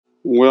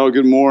Well,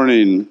 good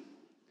morning,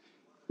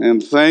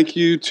 and thank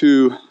you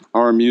to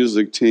our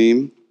music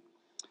team,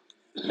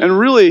 and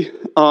really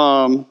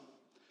to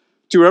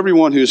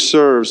everyone who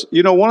serves.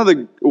 You know, one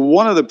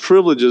of the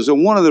privileges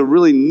and one of the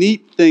really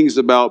neat things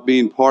about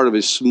being part of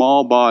a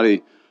small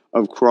body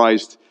of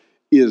Christ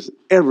is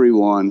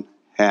everyone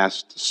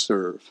has to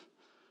serve.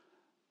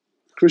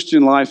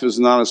 Christian life is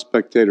not a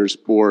spectator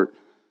sport;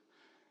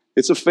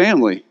 it's a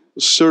family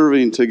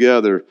serving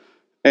together,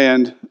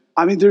 and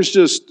I mean, there's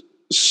just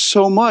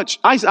so much.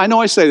 I know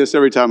I say this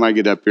every time I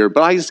get up here,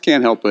 but I just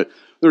can't help it.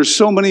 There's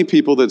so many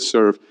people that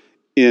serve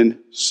in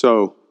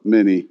so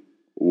many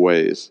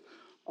ways.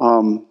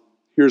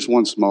 Here's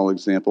one small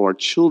example. Our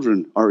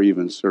children are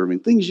even serving,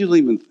 things you don't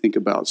even think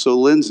about. So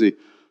Lindsay,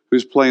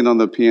 who's playing on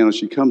the piano,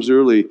 she comes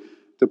early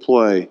to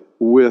play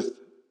with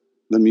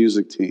the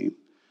music team.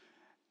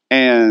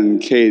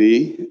 And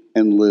Katie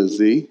and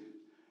Lizzie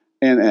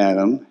and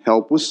Adam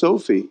help with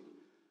Sophie,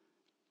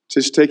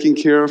 just taking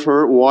care of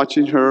her,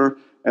 watching her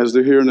as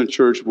they're here in the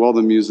church while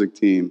the music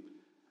team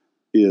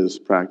is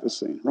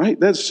practicing, right?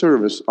 That's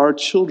service. Our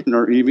children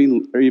are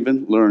even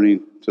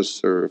learning to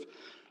serve.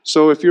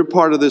 So if you're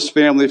part of this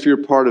family, if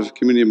you're part of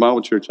Community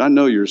Bible Church, I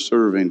know you're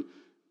serving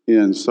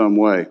in some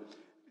way.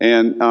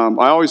 And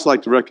I always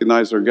like to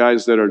recognize our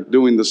guys that are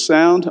doing the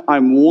sound.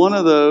 I'm one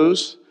of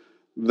those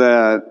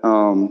that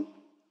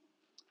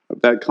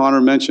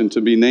Connor mentioned, to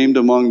be named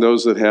among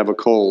those that have a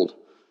cold.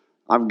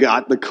 I've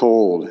got the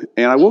cold.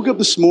 And I woke up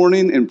this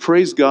morning and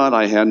praise God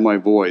I had my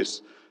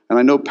voice. And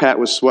I know Pat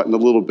was sweating a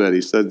little bit.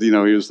 He said, he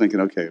was thinking,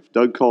 okay, if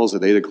Doug calls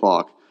at 8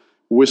 o'clock,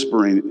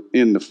 whispering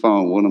in the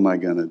phone, what am I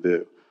going to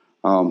do?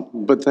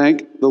 But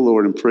thank the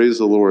Lord and praise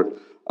the Lord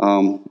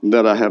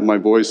that I have my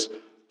voice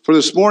for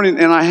this morning.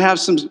 And I have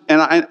some,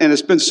 and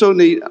it's been so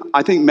neat.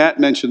 I think Matt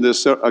mentioned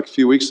this a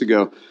few weeks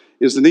ago,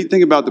 is the neat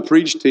thing about the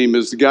preach team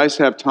is the guys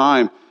have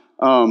time,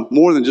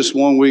 more than just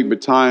 1 week,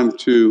 but time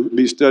to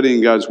be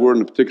studying God's Word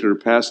in a particular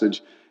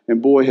passage. And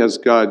boy, has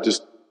God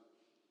just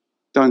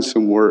done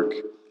some work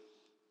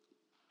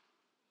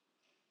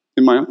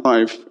in my own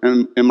life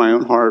and in my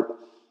own heart.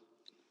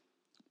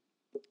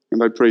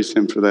 And I praise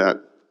Him for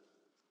that.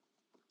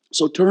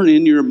 So turn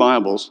in your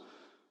Bibles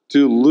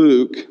to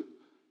Luke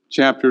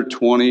chapter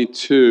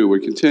 22. We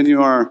continue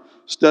our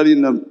study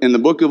in the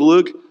book of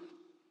Luke.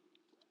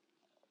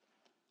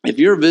 If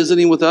you're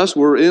visiting with us,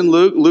 we're in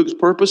Luke. Luke's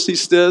purpose, he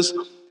says,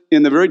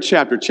 in the very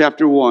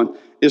chapter 1,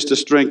 is to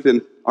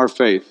strengthen our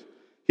faith.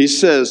 He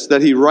says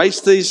that he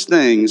writes these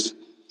things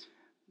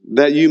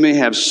that you may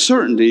have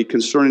certainty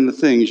concerning the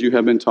things you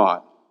have been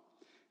taught.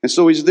 And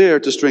so he's there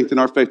to strengthen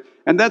our faith.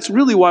 And that's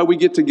really why we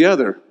get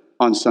together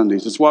on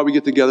Sundays. It's why we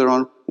get together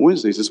on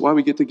Wednesdays. It's why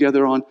we get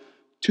together on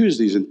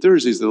Tuesdays and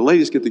Thursdays. The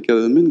ladies get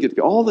together, the men get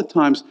together. All the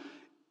times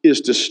is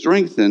to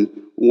strengthen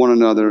one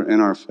another in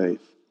our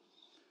faith.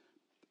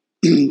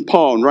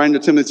 Paul, in writing to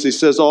Timothy,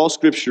 says, all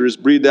Scripture is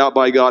breathed out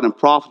by God and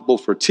profitable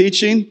for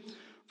teaching,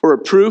 for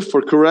reproof,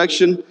 for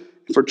correction,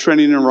 and for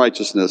training in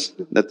righteousness,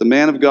 that the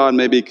man of God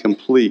may be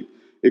complete,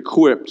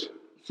 equipped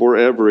for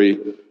every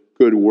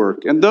good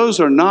work. And those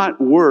are not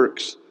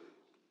works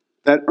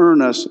that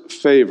earn us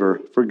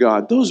favor for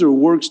God. Those are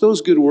works,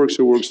 those good works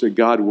are works that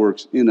God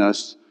works in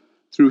us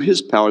through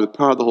His power, the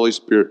power of the Holy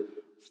Spirit,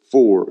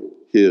 for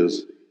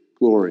His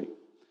glory.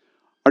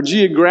 Our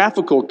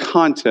geographical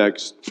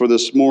context for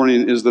this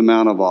morning is the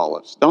Mount of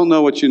Olives. Don't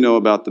know what you know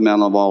about the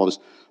Mount of Olives,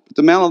 but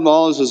the Mount of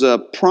Olives is a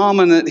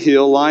prominent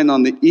hill lying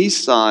on the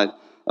east side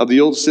of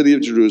the old city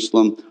of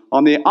Jerusalem,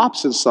 on the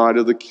opposite side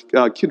of the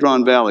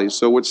Kidron Valley.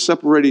 So what's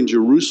separating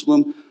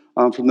Jerusalem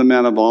from the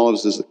Mount of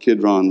Olives is the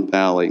Kidron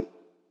Valley.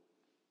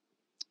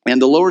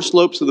 And the lower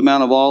slopes of the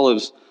Mount of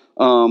Olives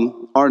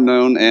are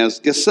known as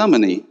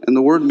Gethsemane, and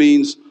the word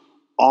means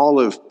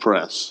olive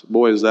press.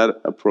 Boy, is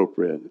that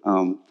appropriate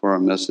for our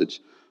message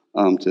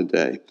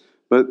today.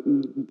 But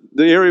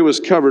the area was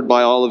covered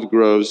by olive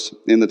groves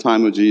in the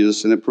time of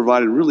Jesus, and it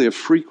provided really a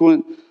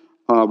frequent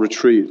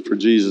retreat for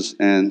Jesus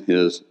and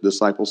His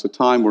disciples, a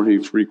time where he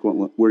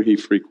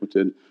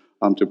frequented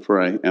to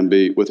pray and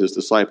be with His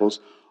disciples.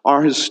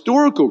 Our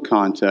historical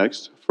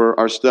context for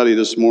our study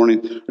this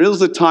morning is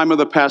the time of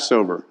the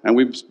Passover, and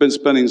we've been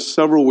spending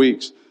several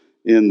weeks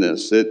in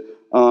this.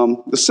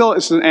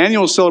 It's an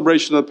annual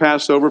celebration of the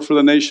Passover for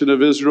the nation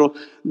of Israel.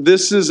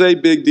 This is a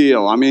big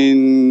deal. I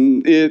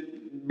mean,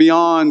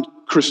 beyond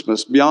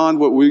Christmas, beyond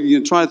what we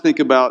try to think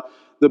about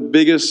the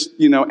biggest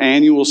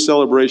annual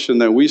celebration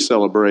that we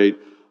celebrate.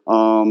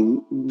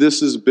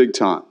 This is big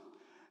time.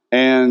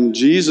 And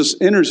Jesus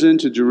enters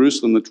into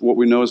Jerusalem, what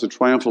we know as the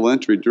triumphal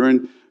entry,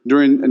 during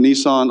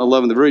Nisan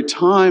 11, the very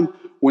time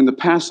when the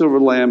Passover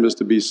lamb is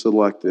to be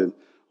selected.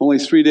 Only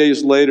 3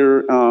 days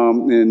later,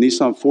 in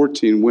Nisan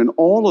 14, when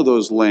all of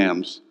those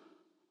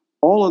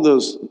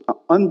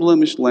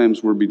unblemished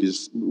lambs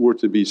were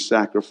to be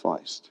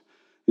sacrificed.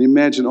 And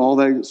imagine all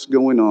that's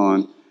going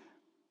on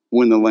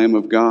when the Lamb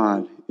of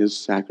God is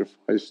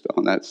sacrificed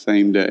on that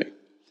same day.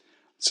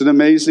 It's an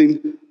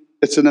amazing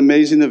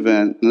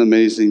event, an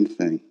amazing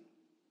thing.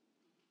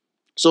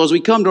 So as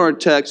we come to our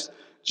text,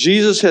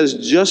 Jesus has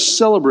just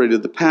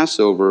celebrated the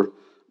Passover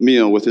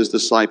meal with his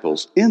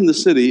disciples in the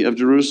city of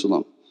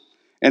Jerusalem.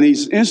 And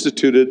he's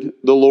instituted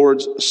the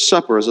Lord's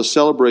Supper as a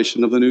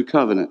celebration of the new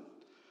covenant.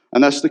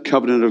 And that's the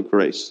covenant of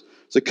grace.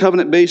 It's a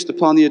covenant based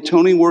upon the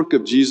atoning work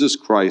of Jesus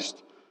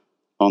Christ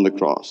on the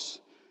cross.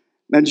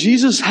 Now,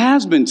 Jesus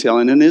has been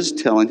telling and is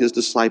telling his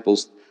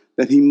disciples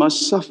that he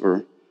must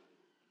suffer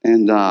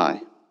and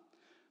die.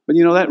 But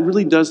that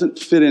really doesn't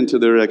fit into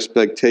their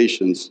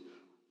expectations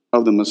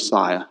of the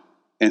Messiah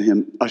and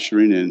him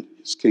ushering in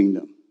his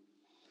kingdom.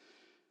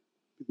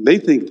 They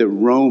think that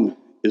Rome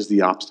is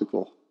the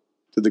obstacle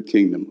to the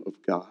kingdom of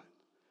God.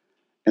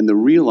 And the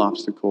real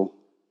obstacle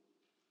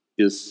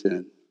is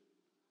sin.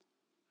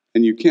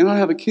 And you cannot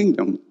have a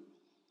kingdom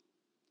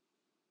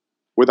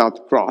without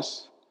the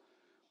cross.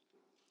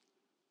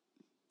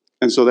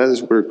 And so that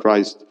is where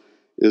Christ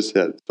is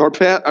headed.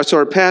 So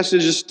our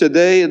passages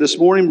today and this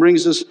morning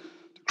brings us to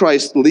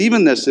Christ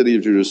leaving the city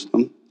of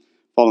Jerusalem,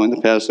 following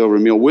the Passover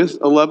meal with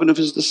 11 of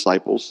his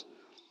disciples,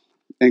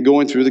 and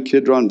going through the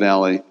Kidron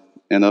Valley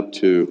and up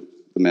to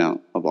the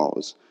Mount of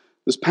Olives.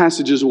 This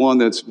passage is one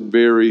that's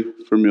very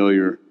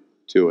familiar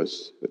to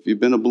us. If you've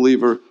been a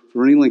believer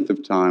for any length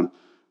of time,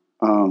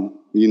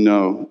 you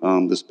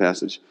know this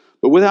passage.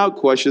 But without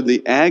question,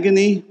 the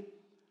agony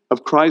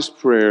of Christ's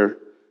prayer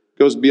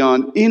goes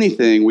beyond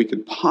anything we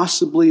could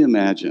possibly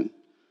imagine,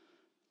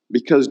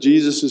 because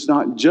Jesus is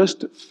not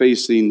just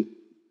facing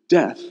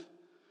death.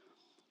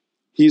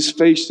 He's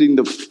facing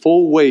the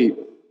full weight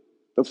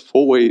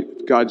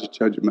of God's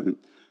judgment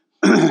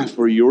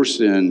for your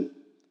sin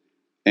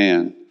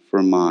and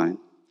for mine.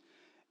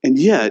 And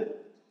yet,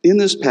 in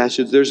this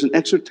passage, there's an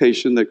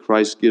exhortation that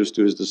Christ gives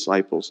to his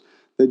disciples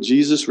that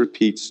Jesus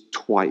repeats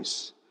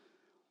twice.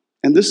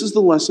 And this is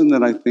the lesson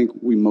that I think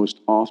we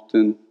most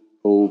often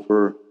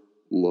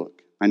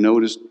overlook. I know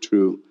it is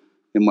true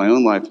in my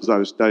own life. As I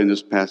was studying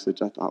this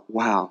passage, I thought,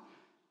 wow,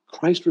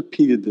 Christ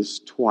repeated this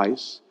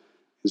twice.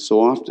 And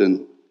so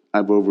often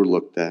I've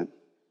overlooked that.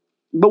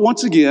 But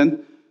once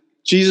again,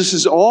 Jesus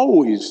is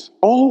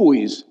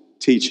always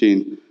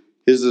teaching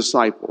his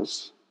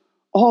disciples.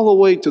 All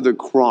the way to the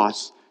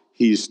cross,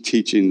 he's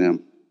teaching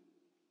them.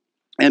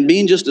 And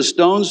being just a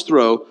stone's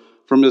throw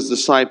from his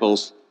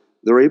disciples,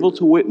 they're able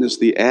to witness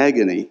the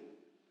agony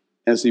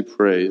as he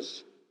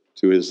prays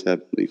to his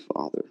heavenly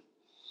Father.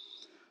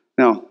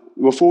 Now,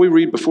 before we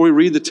read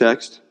the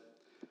text,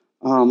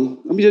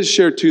 let me just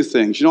share two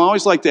things. I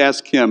always like to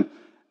ask Kim,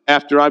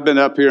 after I've been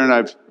up here and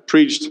I've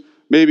preached,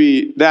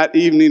 maybe that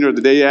evening or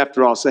the day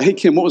after, I'll say, hey,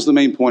 Kim, what was the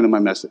main point of my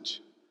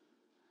message?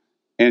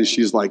 And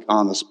she's like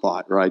on the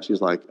spot, right?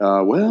 She's like,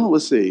 well,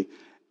 let's see.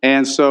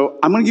 And so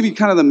I'm going to give you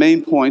kind of the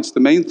main points, the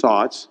main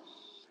thoughts,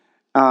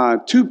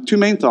 two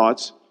main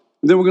thoughts,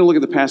 and then we're going to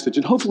look at the passage.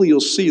 And hopefully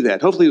you'll see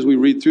that. Hopefully as we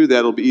read through that,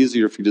 it'll be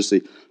easier for you to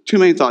see. Two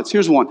main thoughts.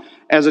 Here's one.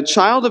 As a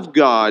child of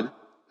God,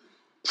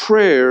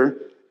 prayer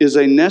is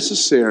a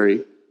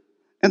necessary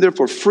and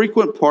therefore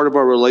frequent part of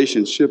our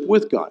relationship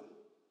with God.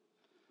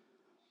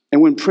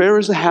 And when prayer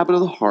is a habit of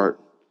the heart,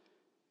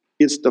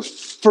 it's the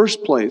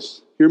first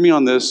place, hear me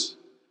on this,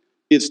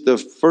 it's the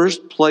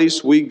first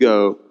place we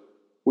go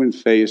when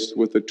faced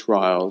with the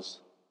trials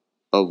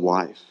of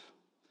life.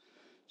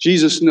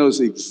 Jesus knows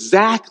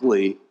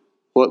exactly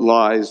what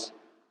lies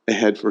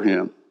ahead for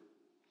him.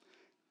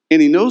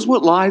 And he knows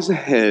what lies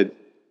ahead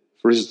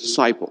for his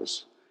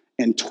disciples.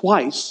 And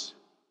twice,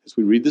 as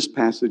we read this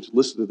passage,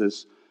 listen to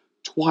this,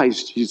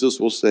 twice Jesus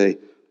will say,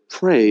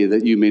 pray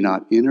that you may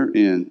not enter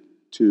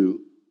into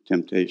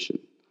temptation.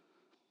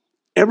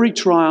 Every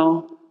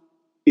trial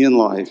in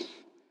life,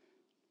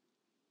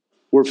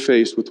 we're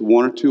faced with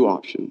one or two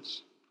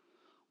options.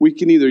 We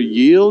can either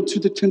yield to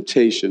the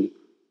temptation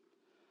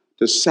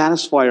to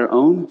satisfy our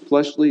own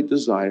fleshly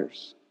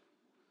desires.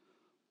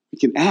 We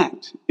can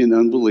act in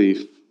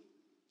unbelief,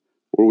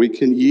 or we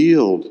can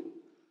yield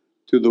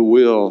to the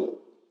will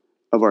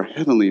of our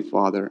Heavenly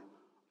Father,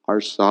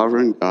 our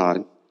sovereign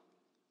God,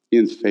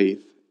 in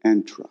faith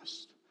and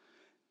trust.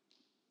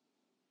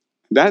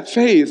 That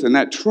faith and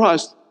that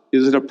trust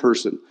is in a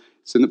person.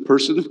 It's in the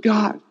person of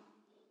God.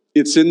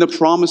 It's in the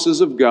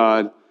promises of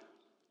God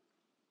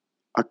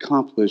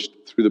accomplished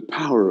through the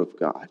power of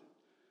God.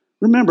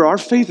 Remember, our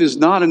faith is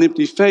not an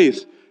empty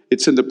faith.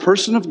 It's in the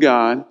person of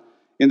God,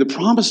 in the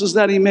promises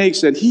that he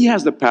makes, and he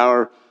has the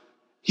power.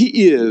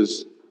 He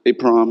is a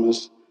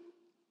promise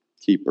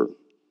keeper.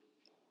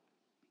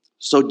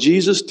 So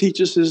Jesus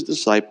teaches his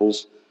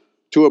disciples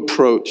to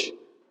approach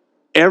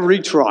every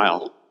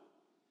trial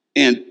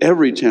and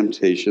every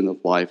temptation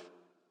of life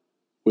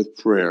with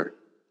prayer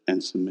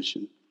and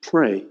submission.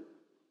 Pray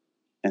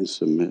and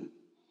submit.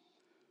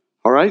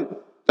 All right?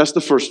 That's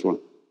the first one.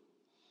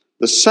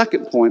 The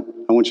second point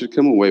I want you to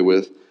come away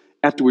with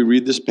after we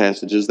read this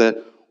passage is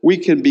that we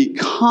can be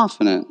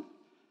confident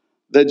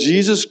that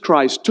Jesus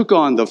Christ took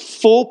on the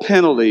full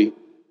penalty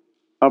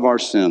of our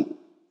sin.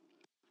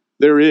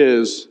 There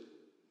is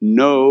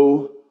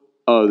no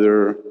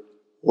other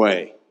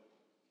way.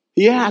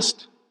 He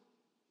asked.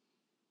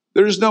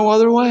 There is no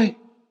other way.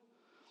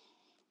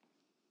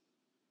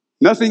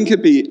 Nothing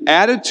can be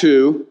added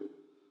to,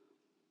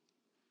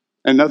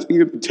 and nothing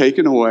can be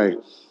taken away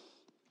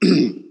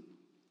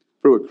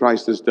for what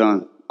Christ has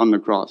done on the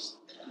cross.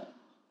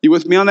 You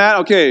with me on that?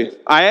 Okay,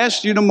 I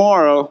asked you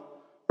tomorrow,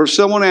 or if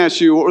someone asks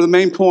you, what were the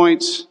main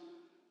points?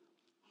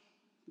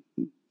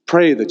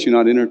 Pray that you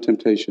not enter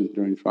temptation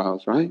during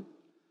trials, right?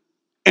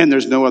 And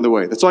there's no other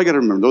way. That's all I got to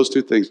remember, those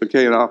two things,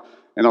 okay? And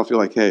I'll feel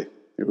like, hey,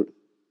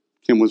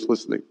 Kim was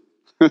listening.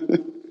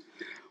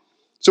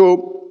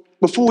 So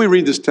before we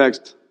read this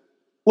text,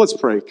 let's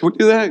pray. Can we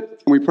do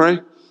that? Can we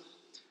pray?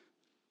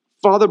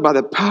 Father, by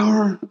the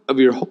power of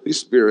your Holy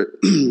Spirit,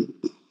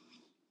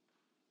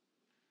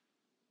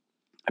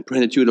 I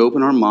pray that you would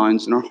open our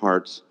minds and our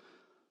hearts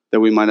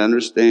that we might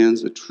understand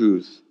the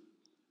truth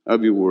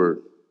of your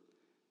word.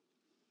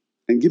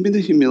 And give me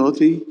the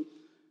humility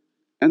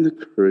and the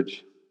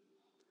courage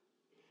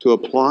to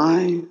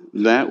apply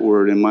that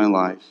word in my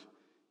life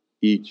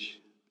each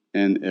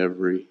and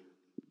every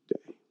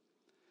day.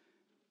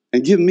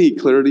 And give me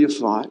clarity of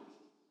thought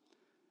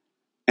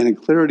and a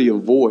clarity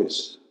of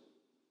voice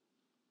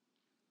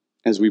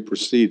as we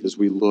proceed, as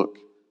we look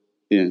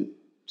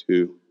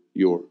into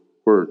your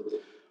word.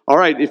 All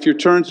right, if you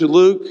turn to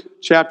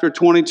Luke chapter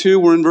 22,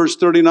 we're in verse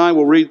 39.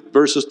 We'll read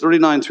verses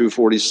 39 through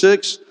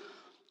 46.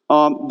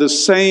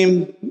 The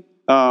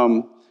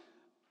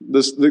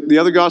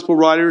other gospel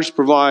writers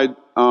provide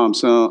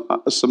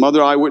some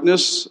other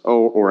eyewitness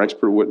or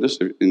expert witness,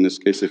 in this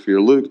case if you're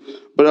Luke,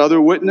 but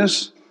other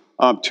witness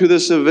to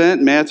this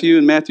event. Matthew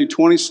and Matthew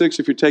 26,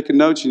 if you're taking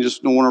notes, you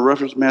just don't want to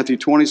reference Matthew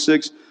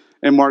 26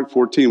 and Mark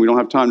 14. We don't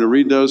have time to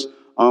read those,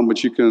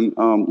 but you can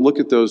look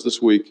at those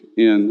this week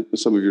in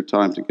some of your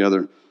time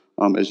together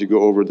as you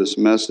go over this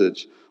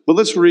message. But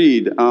let's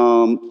read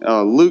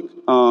Luke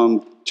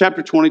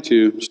chapter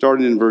 22,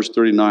 starting in verse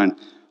 39.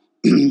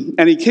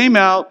 And he came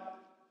out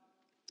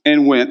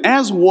and went,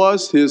 as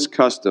was his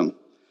custom,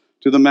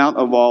 to the Mount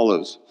of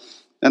Olives.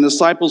 And the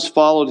disciples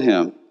followed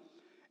him.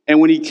 And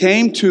when he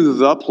came to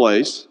the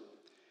place,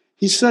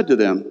 he said to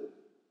them,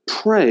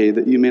 pray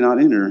that you may not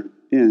enter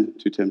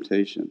into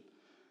temptation.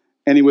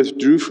 And he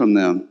withdrew from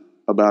them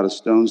about a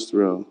stone's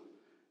throw.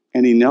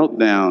 And he knelt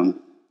down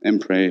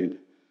and prayed,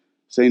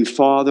 saying,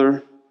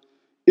 Father,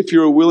 if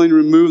you are willing to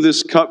remove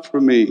this cup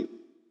from me,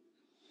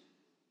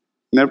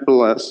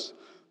 nevertheless,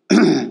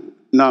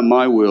 not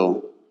my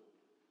will,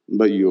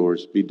 but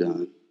yours be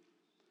done.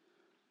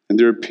 And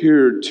there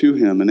appeared to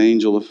him an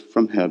angel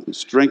from heaven,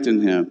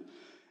 strengthened him.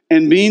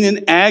 And being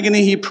in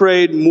agony, he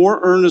prayed more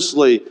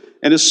earnestly,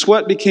 and his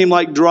sweat became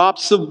like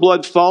drops of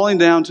blood falling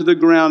down to the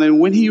ground. And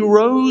when he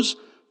rose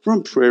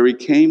from prayer, he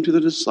came to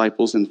the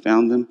disciples and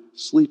found them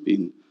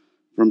sleeping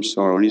from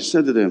sorrow. And he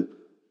said to them,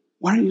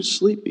 why are you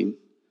sleeping?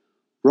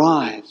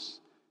 Rise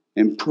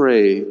and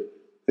pray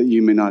that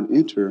you may not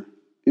enter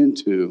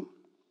into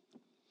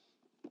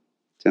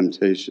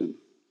temptation.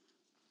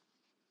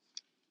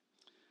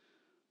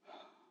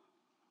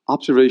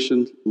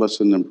 Observation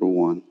lesson number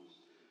 1.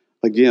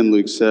 Again,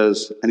 Luke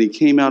says, and he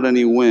came out and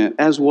he went,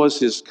 as was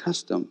his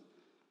custom,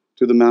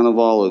 to the Mount of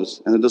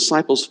Olives. And the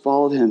disciples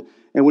followed him.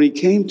 And when he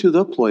came to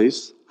the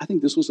place, I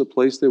think this was a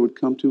place they would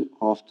come to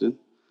often,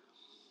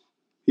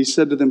 he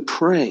said to them,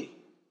 pray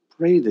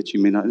that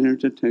you may not enter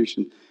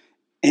temptation.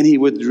 And he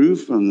withdrew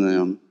from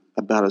them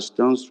about a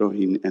stone's throw,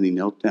 and he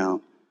knelt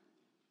down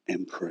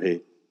and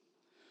prayed.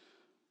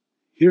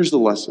 Here's the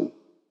lesson.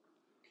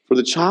 For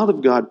the child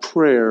of God,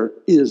 prayer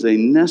is a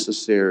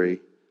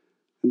necessary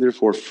and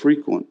therefore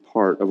frequent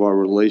part of our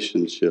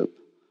relationship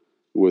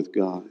with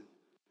God.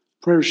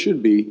 Prayer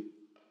should be,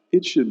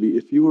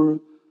 if you are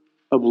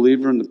a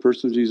believer in the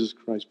person of Jesus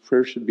Christ,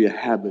 prayer should be a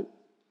habit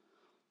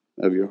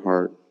of your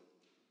heart.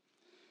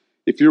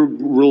 If your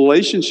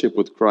relationship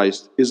with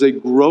Christ is a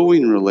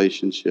growing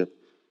relationship,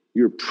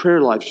 your prayer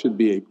life should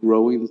be a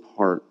growing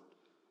part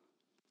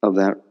of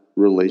that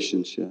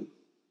relationship.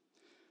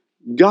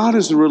 God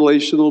is a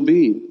relational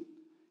being.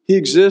 He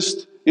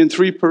exists in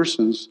 3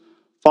 persons,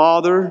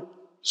 Father,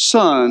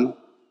 Son,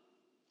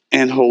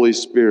 and Holy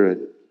Spirit.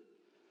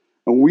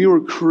 And we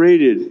were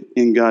created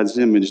in God's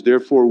image.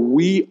 Therefore,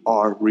 we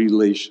are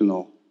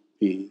relational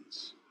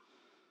beings.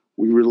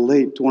 We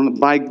relate to one another.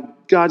 By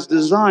God's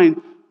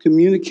design,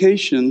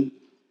 communication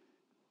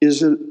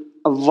is a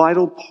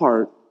vital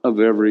part of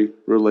every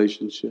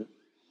relationship.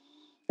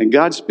 And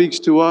God speaks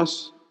to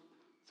us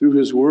through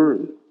His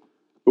Word.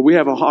 But we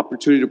have an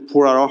opportunity to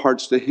pour out our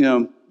hearts to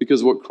Him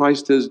because of what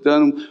Christ has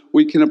done.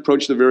 We can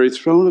approach the very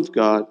throne of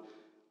God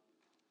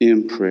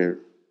in prayer.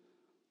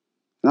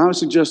 And I would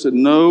suggest that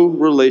no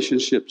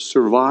relationship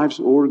survives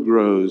or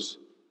grows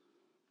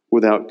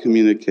without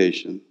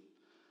communication.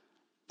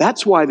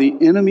 That's why the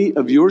enemy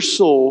of your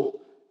soul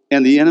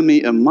and the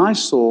enemy of my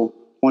soul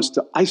wants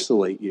to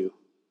isolate you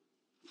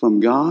from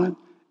God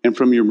and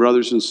from your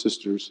brothers and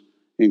sisters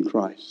in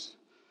Christ.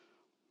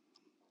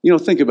 You know,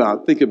 think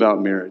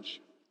about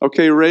marriage.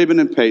 Okay, Raven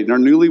and Peyton, our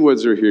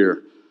newlyweds are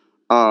here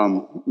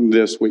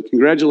this week.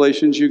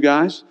 Congratulations, you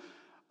guys.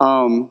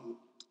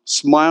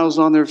 Smiles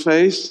on their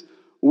face.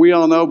 We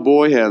all know,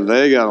 boy, have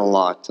they got a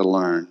lot to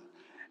learn.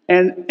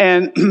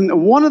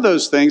 And one of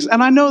those things,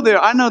 and I know they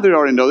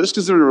already know this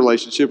because they're in a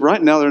relationship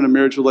right now. They're in a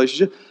marriage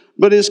relationship,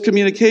 but it's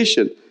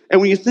communication.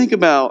 And when you think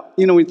about,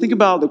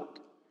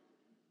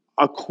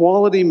 a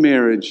quality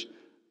marriage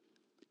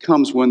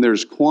comes when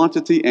there's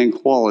quantity and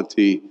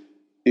quality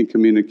in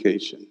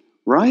communication,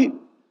 right?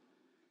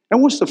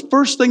 And what's the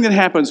first thing that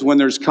happens when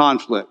there's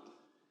conflict?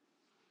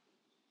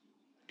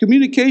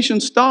 Communication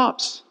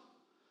stops.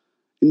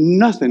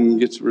 Nothing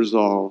gets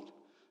resolved.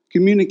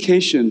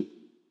 Communication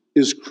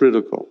is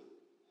critical.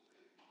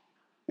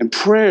 And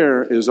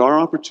prayer is our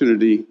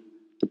opportunity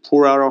to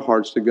pour out our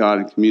hearts to God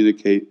and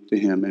communicate to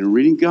Him. And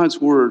reading God's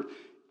Word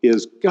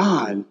is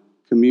God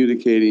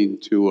communicating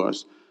to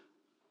us.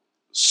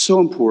 So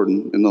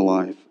important in the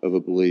life of a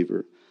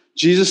believer.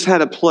 Jesus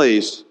had a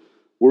place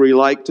where He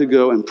liked to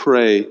go and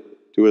pray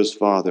to His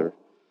Father.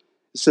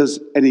 It says,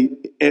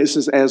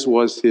 as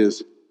was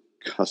His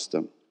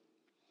custom.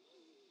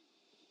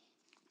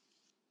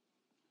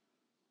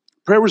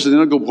 Prayer was an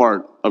integral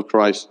part of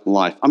Christ's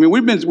life. I mean,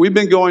 we've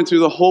been going through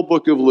the whole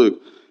book of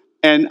Luke,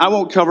 and I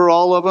won't cover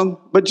all of them,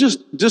 but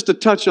just to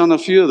touch on a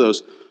few of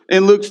those.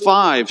 In Luke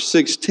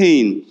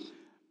 5:16,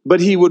 but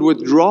He would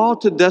withdraw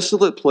to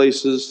desolate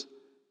places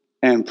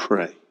and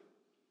pray,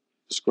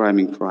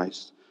 describing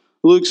Christ.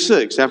 Luke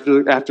 6,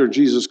 after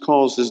Jesus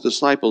calls His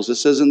disciples, it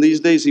says, in these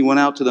days He went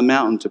out to the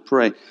mountain to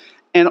pray,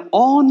 and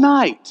all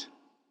night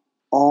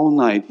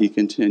He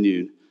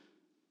continued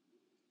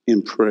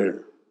in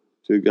prayer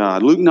to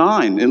God.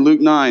 In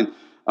Luke 9,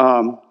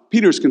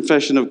 Peter's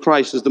confession of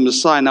Christ as the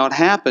Messiah. Now it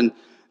happened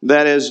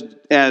that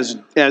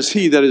as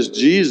he, that is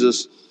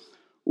Jesus,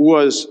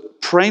 was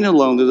praying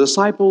alone, the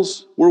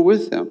disciples were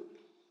with him.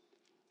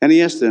 And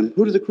he asked them,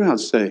 who do the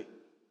crowds say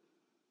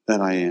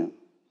that I am?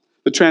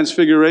 The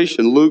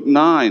Transfiguration, Luke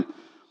 9.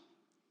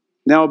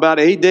 Now about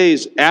 8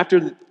 days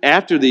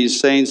after these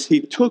sayings,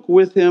 He took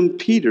with Him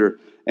Peter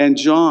and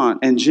John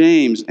and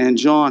James and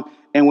John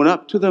and went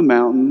up to the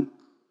mountain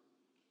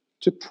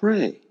to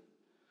pray.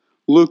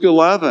 Luke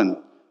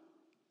 11,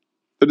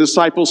 the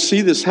disciples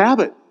see this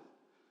habit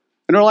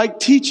and are like,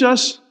 teach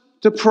us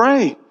to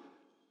pray.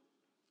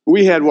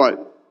 We had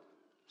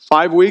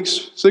 5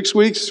 weeks, 6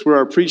 weeks for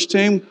our preach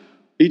team,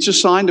 each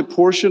assigned a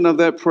portion of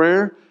that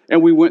prayer,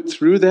 and we went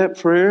through that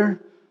prayer.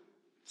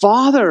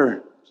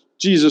 Father,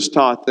 Jesus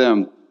taught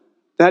them,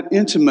 that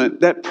intimate,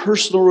 that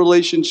personal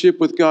relationship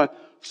with God.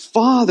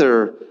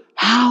 Father,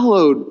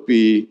 hallowed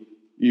be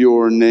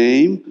your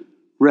name.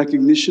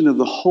 Recognition of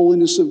the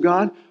holiness of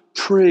God,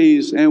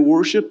 praise and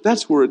worship.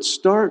 That's where it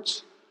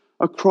starts.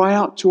 A cry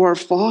out to our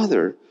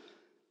Father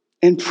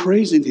and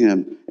praising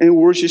Him and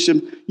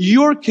worshiping Him.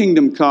 Your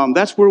kingdom come.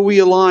 That's where we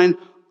align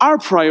our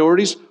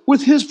priorities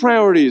with His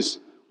priorities.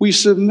 We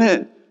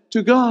submit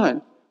to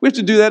God. We have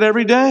to do that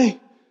every day.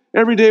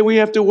 Every day we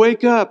have to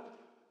wake up.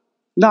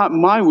 Not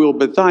my will,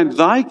 but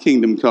thy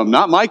kingdom come.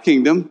 Not my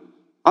kingdom.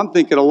 I'm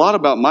thinking a lot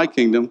about my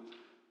kingdom.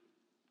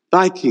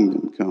 Thy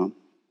kingdom come.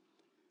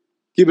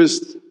 Give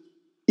us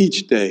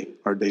each day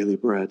our daily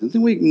bread. And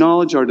then we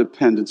acknowledge our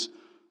dependence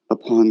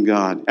upon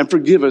God. And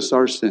forgive us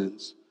our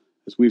sins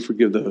as we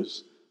forgive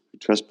those who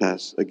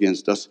trespass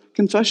against us.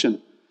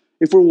 Confession.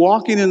 If we're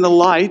walking in the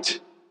light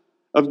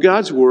of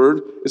God's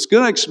Word, it's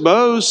going to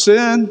expose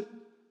sin.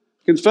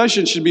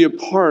 Confession should be a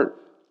part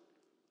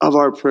of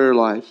our prayer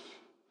life.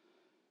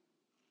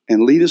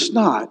 And lead us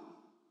not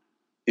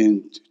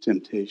into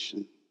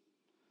temptation.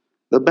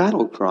 The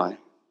battle cry.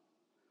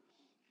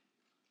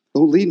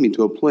 Don't lead me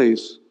to a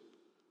place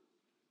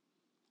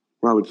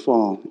where I would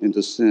fall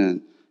into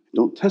sin.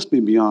 Don't test me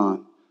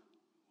beyond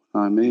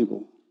what I'm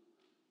able.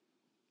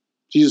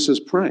 Jesus says,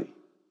 pray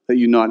that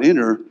you not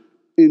enter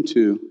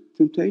into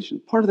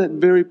temptation. Part of that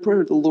very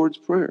prayer, the Lord's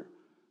Prayer.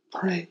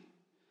 Pray.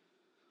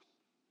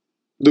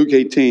 Luke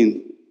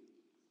 18,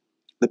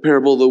 the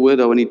parable of the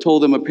widow. And He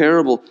told them a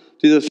parable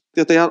to the fact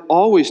that they ought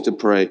always to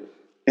pray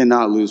and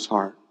not lose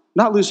heart.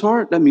 Not lose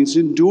heart, that means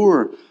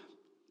endure.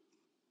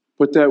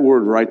 Put that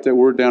word, write that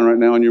word down right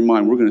now in your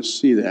mind. We're going to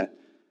see that.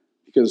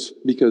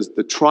 Because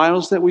the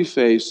trials that we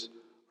face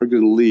are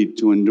going to lead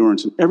to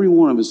endurance. And every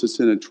one of us that's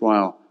in a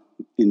trial,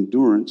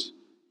 endurance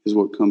is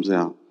what comes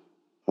out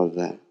of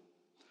that.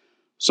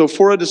 So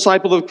for a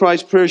disciple of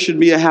Christ, prayer should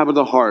be a habit of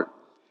the heart.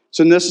 It's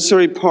a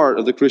necessary part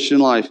of the Christian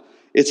life.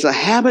 It's a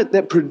habit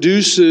that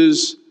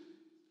produces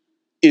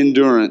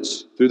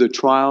endurance through the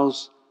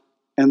trials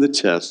and the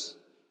tests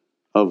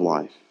of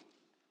life.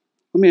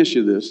 Let me ask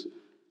you this.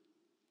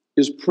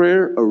 Is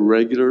prayer a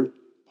regular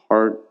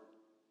part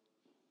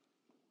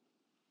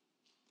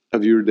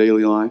of your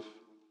daily life?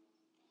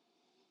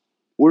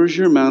 Where's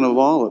your Mount of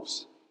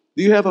Olives?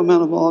 Do you have a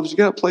Mount of Olives? You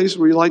got a place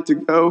where you like to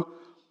go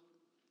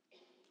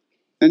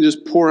and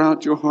just pour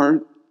out your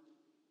heart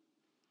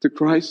to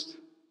Christ?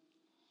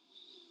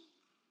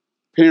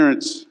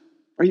 Parents,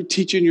 are you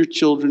teaching your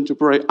children to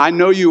pray? I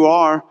know you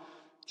are.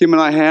 Kim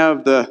and I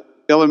have the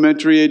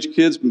elementary age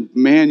kids.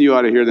 Man, you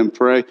ought to hear them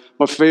pray.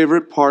 My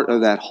favorite part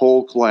of that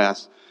whole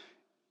class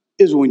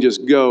is when we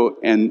just go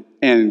and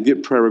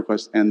get prayer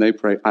requests and they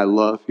pray. I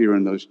love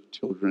hearing those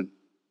children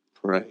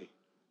pray.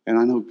 And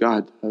I know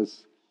God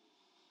does.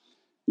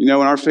 You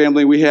know, in our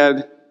family we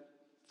had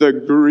the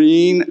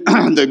green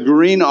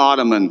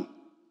ottoman.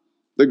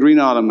 The green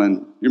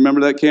ottoman. You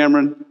remember that,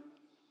 Cameron?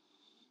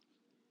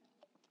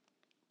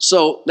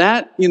 So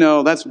that,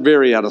 that's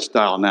very out of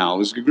style now. It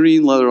was a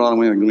green leather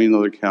ottoman and a green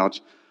leather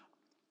couch.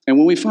 And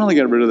when we finally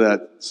got rid of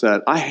that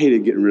set, I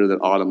hated getting rid of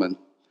that ottoman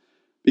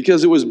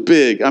because it was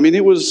big.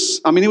 It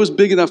was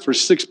big enough for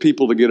 6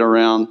 people to get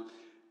around,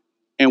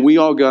 and we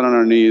all got on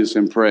our knees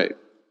and prayed.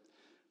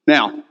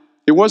 Now,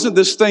 it wasn't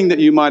this thing that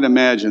you might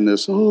imagine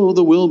this, the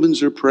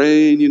Wilbins are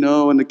praying,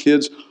 and the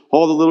kids,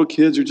 all the little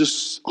kids are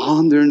just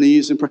on their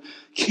knees and praying.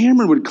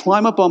 Cameron would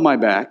climb up on my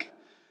back.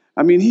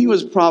 He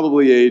was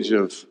probably age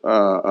of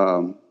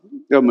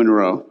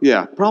Monroe.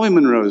 Yeah, probably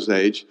Monroe's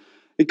age.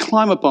 He'd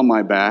climb up on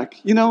my back.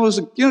 It was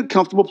a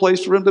comfortable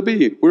place for him to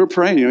be. We were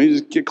praying.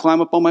 He'd just climb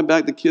up on my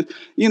back. The kid,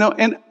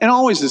 and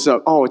always this.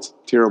 It's a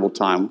terrible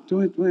time.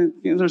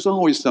 There's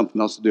always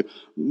something else to do.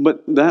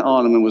 But that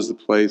ottoman was the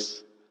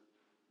place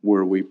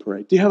where we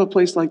pray. Do you have a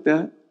place like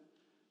that?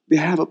 Do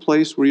you have a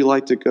place where you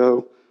like to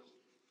go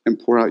and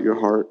pour out your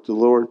heart to the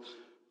Lord?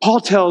 Paul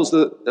tells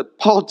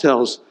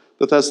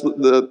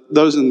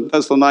those in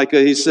Thessalonica,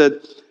 he said,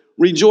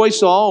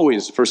 rejoice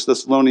always, 1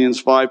 Thessalonians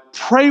 5,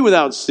 pray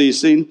without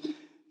ceasing,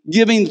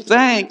 giving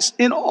thanks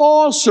in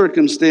all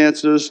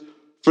circumstances,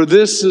 for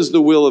this is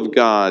the will of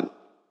God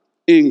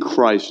in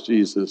Christ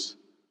Jesus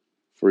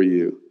for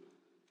you.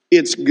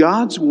 It's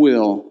God's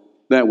will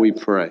that we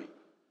pray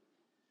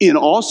in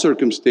all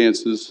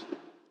circumstances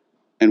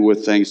and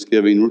with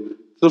thanksgiving.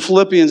 The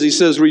Philippians, he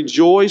says,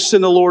 rejoice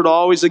in the Lord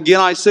always. Again,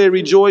 I say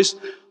rejoice.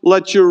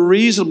 Let your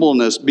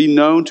reasonableness be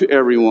known to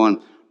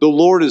everyone. The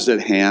Lord is at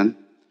hand.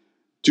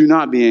 Do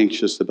not be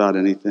anxious about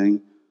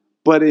anything,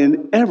 but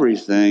in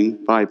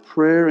everything, by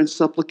prayer and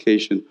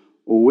supplication,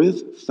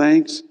 with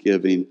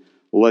thanksgiving,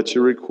 let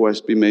your requests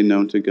be made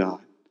known to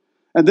God.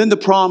 And then the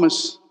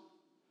promise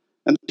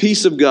and the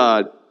peace of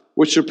God,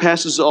 which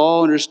surpasses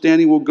all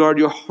understanding, will guard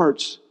your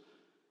hearts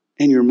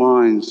and your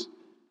minds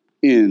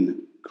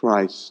in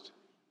Christ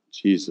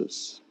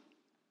Jesus.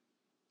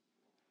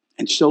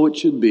 And so it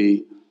should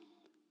be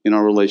in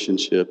our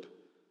relationship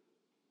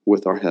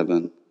with our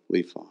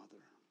Heavenly Father.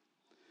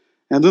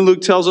 And then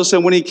Luke tells us that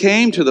when he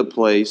came to the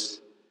place,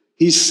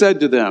 he said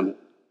to them,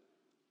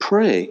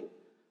 pray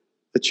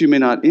that you may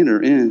not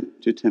enter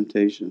into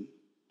temptation.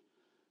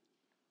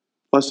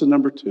 Lesson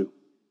number 2.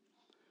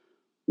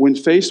 When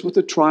faced with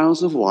the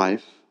trials of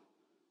life,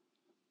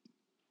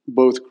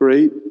 both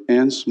great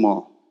and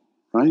small,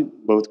 right?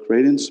 Both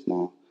great and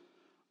small,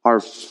 our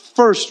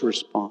first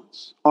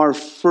response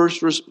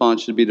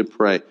should be to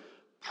pray.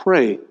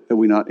 Pray that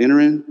we not enter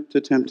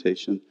into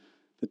temptation,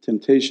 the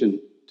temptation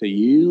to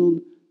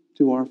yield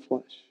to our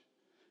flesh.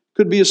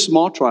 Could be a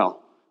small trial.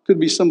 Could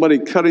be somebody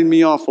cutting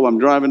me off while I'm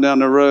driving down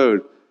the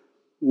road.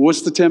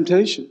 What's the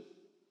temptation?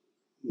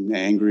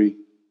 Angry,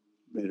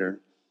 bitter,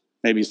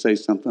 maybe say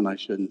something I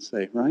shouldn't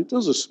say, right?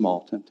 Those are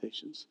small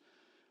temptations.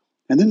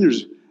 And then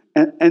there's,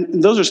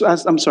 and those are,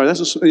 I'm sorry,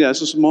 that's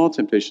a small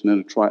temptation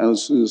and a trial.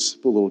 It's a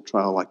little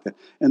trial like that.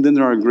 And then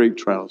there are great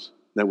trials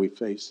that we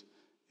face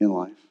in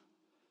life.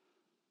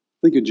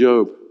 Think of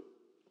Job.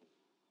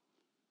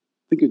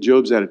 Think of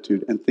Job's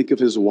attitude and think of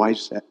his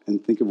wife's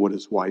and think of what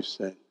his wife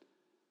said.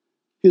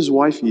 His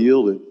wife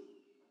yielded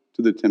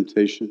to the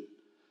temptation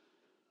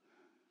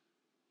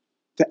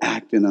to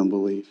act in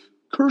unbelief.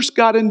 Curse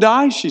God and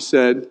die, she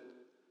said.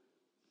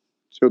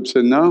 Job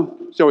said, no.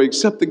 Shall we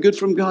accept the good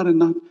from God and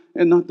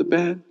not the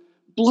bad?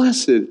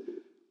 Blessed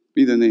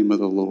be the name of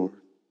the Lord.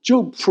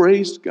 Job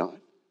praised God.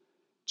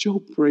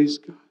 Job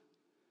praised God.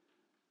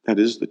 That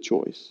is the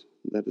choice.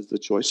 That is the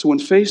choice. So when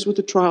faced with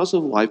the trials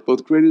of life,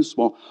 both great and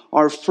small,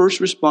 our first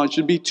response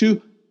should be to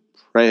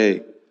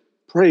pray.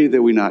 Pray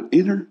that we not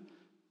enter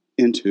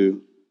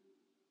into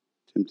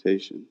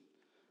temptation.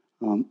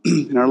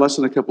 In our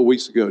lesson a couple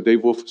weeks ago,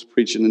 Dave Wolf was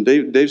preaching, and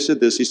Dave said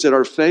this. He said,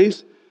 our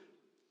faith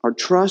and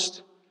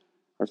trust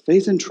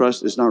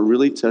is not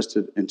really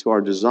tested until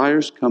our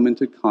desires come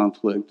into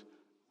conflict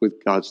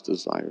with God's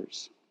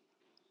desires.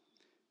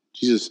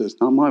 Jesus says,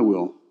 not my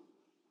will,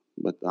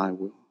 but thy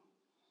will.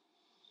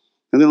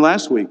 And then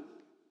last week,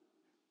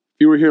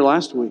 you were here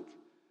last week,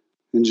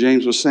 and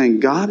James was saying,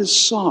 God is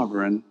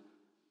sovereign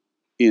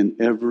in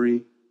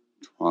every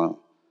trial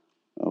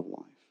of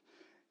life.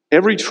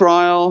 Every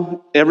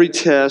trial, every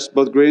test,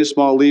 both great and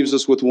small, leaves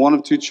us with one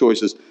of two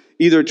choices.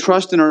 Either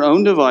trust in our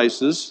own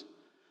devices,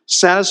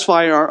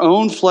 satisfy our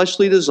own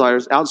fleshly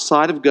desires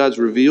outside of God's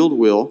revealed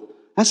will,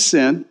 that's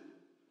sin,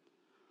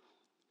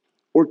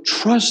 or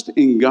trust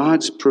in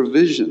God's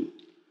provision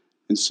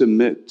and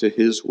submit to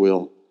His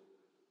will.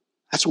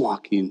 That's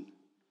walking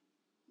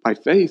by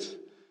faith.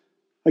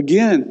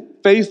 Again,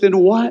 faith in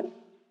what?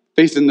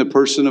 Faith in the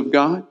person of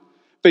God.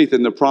 Faith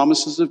in the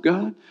promises of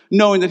God.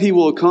 Knowing that He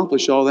will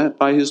accomplish all that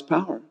by His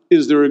power.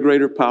 Is there a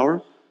greater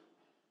power?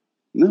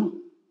 No.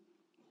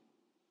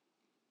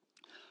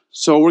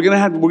 So we're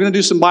going to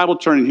do some Bible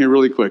turning here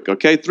really quick,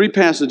 okay? 3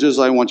 passages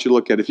I want you to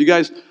look at. If you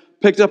guys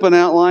picked up an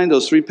outline,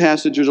 those 3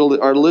 passages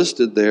are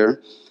listed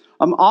there.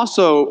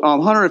 Also,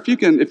 Hunter,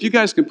 if you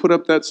guys can put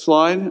up that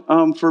slide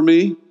for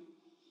me.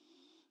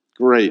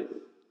 Great.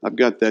 I've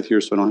got that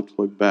here so I don't have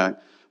to look back.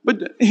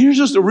 But here's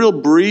just a real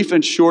brief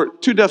and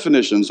short 2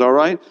 definitions, all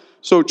right?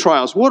 So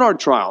trials. What are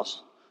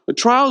trials? The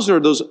trials are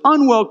those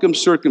unwelcome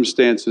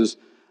circumstances,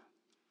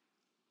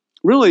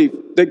 really,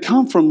 that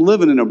come from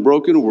living in a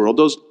broken world,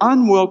 those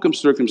unwelcome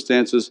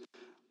circumstances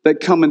that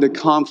come into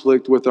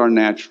conflict with our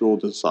natural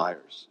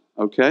desires,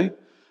 okay?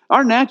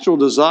 Our natural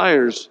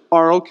desires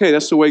are okay.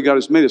 That's the way God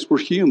has made us. We're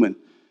human.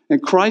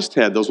 And Christ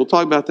had those. We'll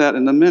talk about that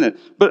in a minute.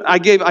 But I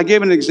gave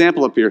an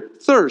example up here.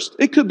 Thirst.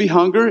 It could be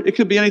hunger. It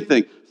could be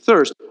anything.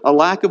 Thirst. A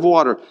lack of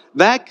water.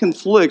 That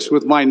conflicts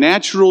with my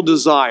natural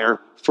desire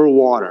for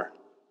water.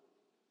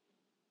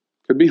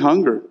 Could be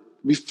hunger.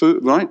 Could be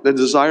food, right? The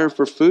desire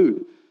for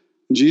food.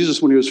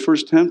 Jesus, when he was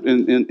first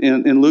tempted,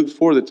 in Luke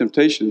 4, the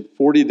temptation,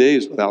 40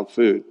 days without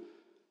food.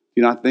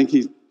 Do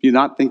you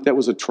not think that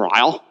was a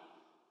trial?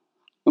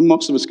 And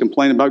most of us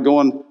complain about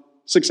going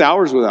 6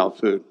 hours without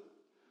food.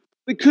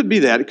 It could be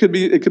that. It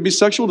could be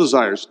sexual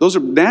desires. Those are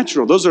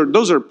natural. Those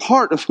are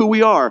part of who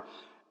we are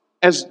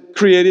as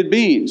created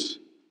beings.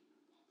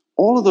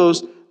 All of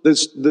those,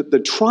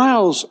 the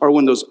trials are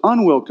when those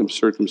unwelcome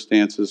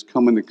circumstances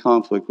come into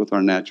conflict with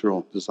our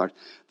natural desires.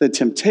 The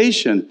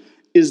temptation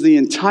is the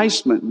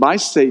enticement by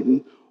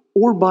Satan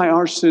or by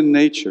our sin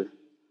nature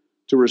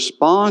to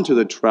respond to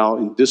the trial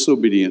in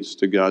disobedience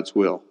to God's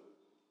will.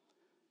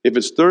 If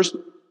it's thirst,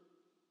 the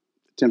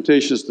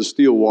temptation is to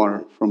steal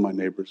water from my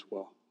neighbor's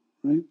well,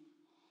 right?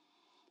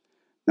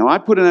 Now, I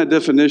put in that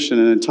definition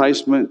an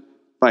enticement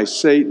by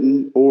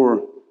Satan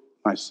or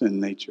by sin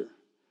nature.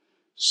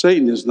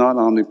 Satan is not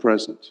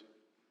omnipresent.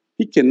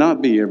 He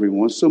cannot be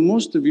everyone. So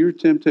most of your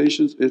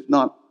temptations, if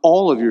not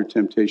all of your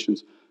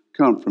temptations,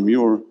 come from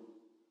your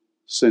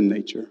sin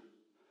nature.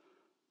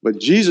 But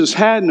Jesus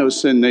had no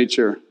sin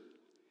nature.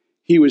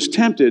 He was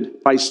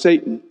tempted by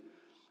Satan.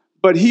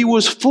 But he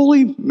was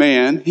fully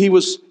man.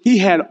 He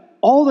had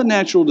all the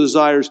natural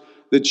desires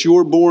that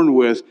you're born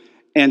with,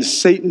 and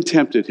Satan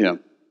tempted him.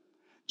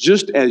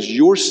 Just as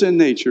your sin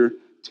nature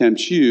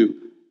tempts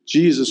you,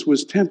 Jesus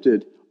was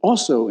tempted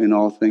also in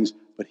all things,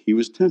 but he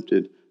was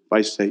tempted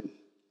by Satan.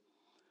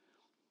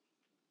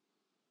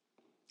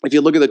 If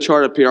you look at the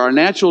chart up here, our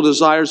natural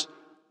desires,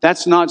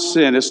 that's not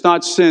sin. It's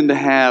not sin to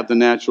have the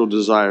natural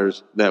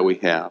desires that we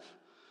have.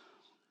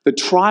 The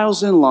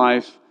trials in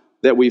life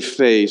that we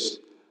face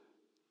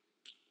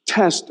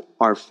test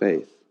our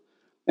faith.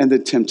 And the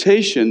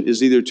temptation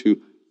is either to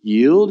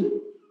yield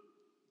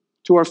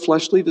to our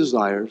fleshly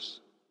desires,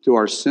 to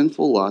our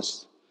sinful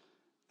lusts.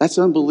 That's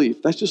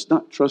unbelief. That's just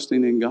not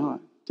trusting in God,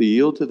 to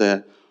yield to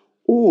that.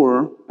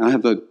 Or, and I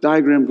have a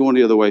diagram going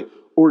the other way,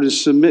 or to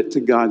submit to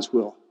God's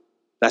will.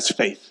 That's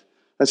faith.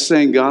 That's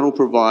saying God will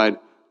provide,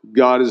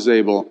 God is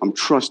able, I'm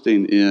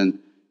trusting in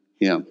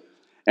Him.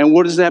 And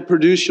what does that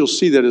produce? You'll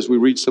see that as we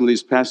read some of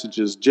these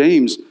passages.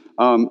 James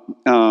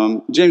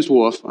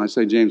Wolfe, I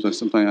say James,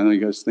 sometimes I know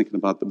you guys are thinking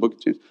about the book of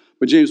James,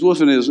 but James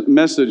Wolfe in his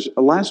message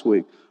last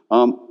week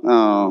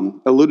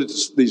alluded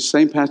to these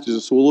same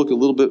passages, so we'll look a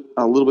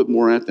little bit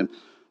more at them.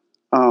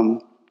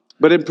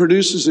 But it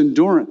produces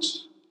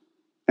endurance,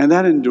 and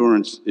that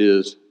endurance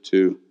is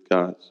to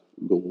God's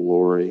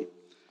glory.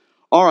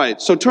 All right,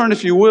 so turn,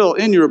 if you will,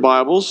 in your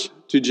Bibles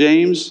to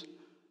James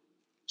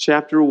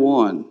chapter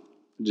 1.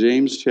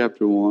 James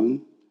chapter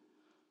 1.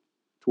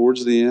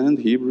 Towards the end,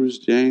 Hebrews,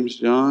 James,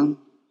 John.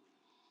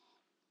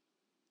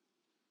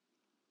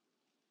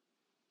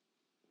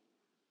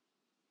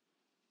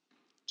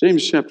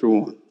 James chapter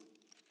 1.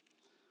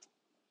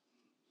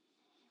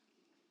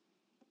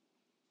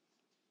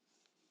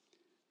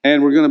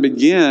 And we're going to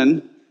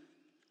begin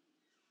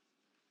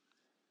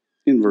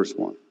in verse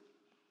 1.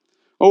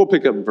 Oh, we'll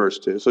pick up verse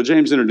 2. So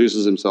James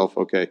introduces himself,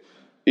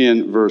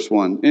 in verse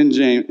 1.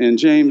 In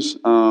James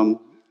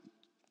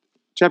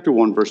chapter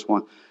 1, verse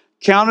 1.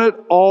 Count it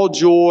all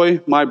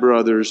joy, my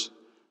brothers,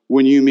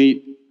 when you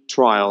meet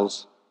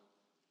trials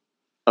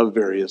of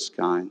various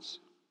kinds.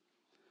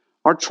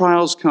 Our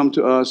trials come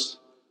to us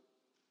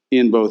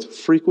in both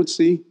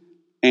frequency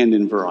and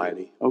in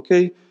variety,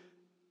 okay?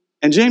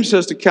 And James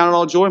says to count it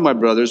all joy, my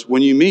brothers,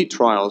 when you meet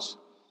trials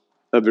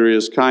of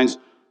various kinds,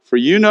 for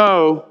you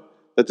know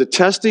that the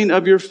testing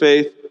of your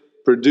faith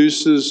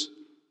produces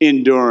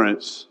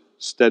endurance,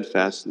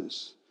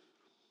 steadfastness.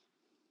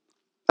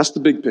 That's the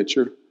big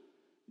picture.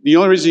 The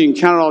only reason you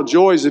can count it all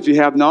joy is if you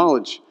have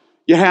knowledge.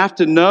 You have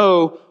to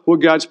know what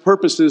God's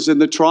purpose is in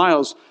the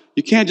trials.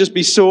 You can't just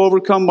be so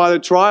overcome by the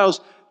trials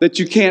that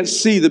you can't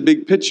see the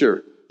big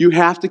picture. You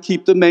have to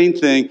keep the main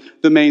thing,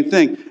 the main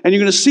thing. And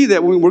you're going to see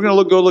that when we're going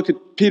to go look at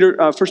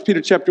 1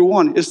 Peter chapter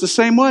 1. It's the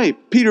same way.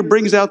 Peter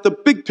brings out the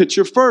big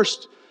picture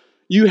first.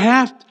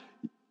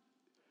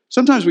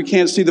 Sometimes we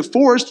can't see the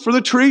forest for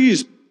the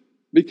trees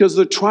because of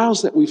the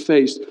trials that we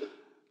face.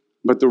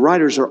 But the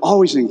writers are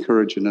always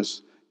encouraging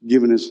us,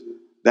 giving us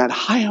that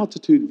high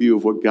altitude view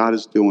of what God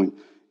is doing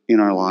in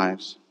our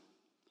lives.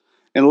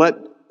 And let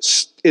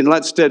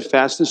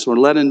steadfastness or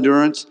let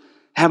endurance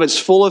have its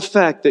full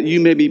effect, that you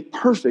may be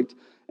perfect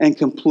and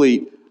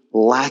complete,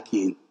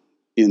 lacking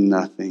in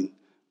nothing.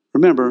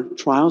 Remember,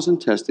 trials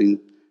and testing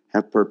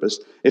have purpose.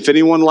 If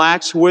anyone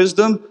lacks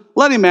wisdom,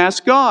 let him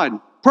ask God.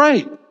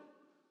 Pray.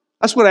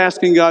 That's what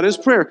asking God is,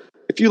 prayer.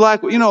 If you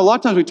lack, a lot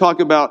of times we talk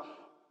about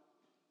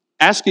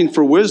asking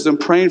for wisdom,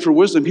 praying for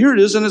wisdom. Here it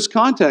is in its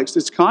context.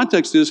 Its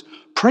context is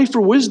pray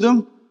for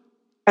wisdom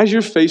as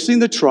you're facing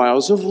the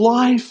trials of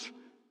life.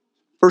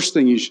 First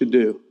thing you should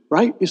do,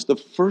 right? It's the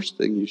first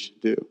thing you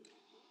should do.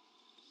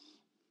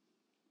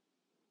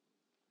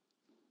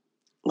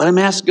 Let him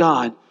ask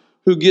God,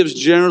 who gives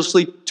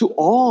generously to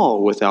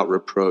all without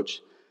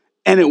reproach,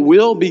 and it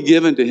will be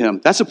given to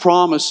him. That's a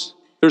promise.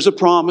 There's a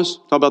promise.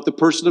 Talk about the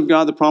person of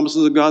God, the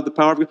promises of God, the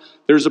power of God.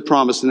 There's a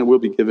promise, and it will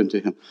be given to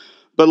him.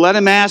 But let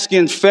him ask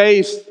in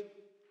faith.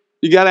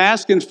 You got to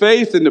ask in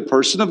faith in the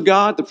person of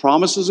God, the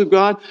promises of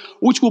God,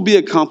 which will be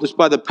accomplished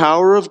by the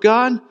power of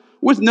God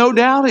with no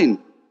doubting.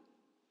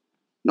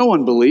 No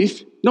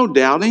unbelief, no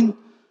doubting.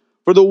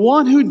 For the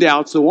one who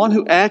doubts, the one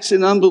who acts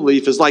in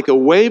unbelief, is like a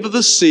wave of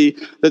the sea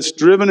that's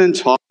driven and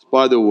tossed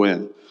by the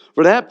wind.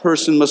 For that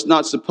person must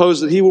not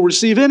suppose that he will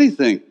receive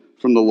anything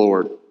from the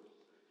Lord.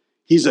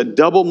 He's a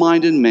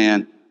double-minded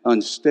man,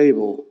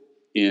 unstable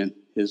in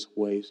his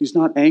ways. He's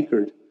not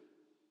anchored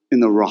in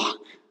the rock.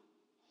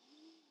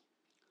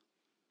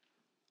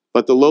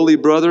 But the lowly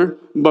brother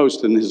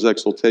boasts in his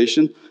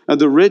exaltation,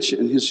 and the rich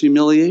in his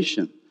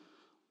humiliation.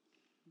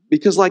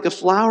 Because like a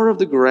flower of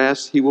the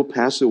grass, he will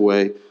pass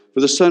away. For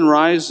the sun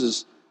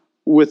rises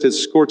with its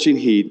scorching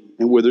heat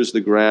and withers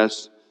the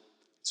grass.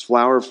 Its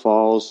flower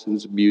falls and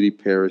its beauty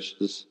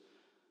perishes.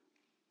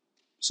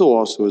 So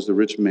also is the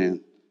rich man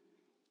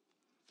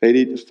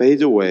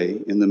fades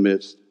away in the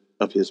midst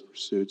of his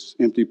pursuits.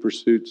 Empty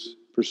pursuits,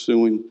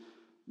 pursuing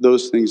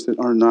those things that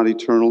are not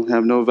eternal,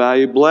 have no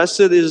value. Blessed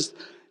is,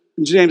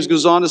 James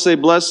goes on to say,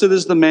 blessed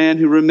is the man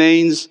who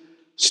remains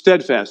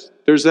steadfast.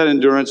 There's that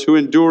endurance, who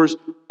endures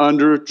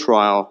under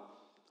trial.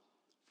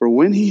 For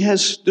when he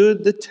has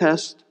stood the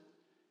test,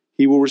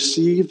 he will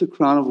receive the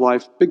crown of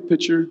life. Big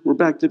picture, we're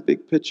back to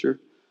big picture,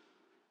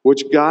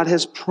 which God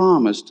has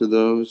promised to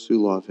those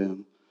who love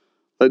him.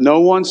 Let no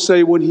one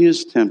say when he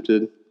is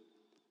tempted,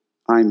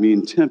 I'm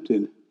being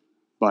tempted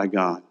by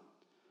God.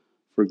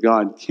 For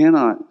God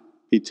cannot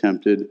be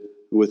tempted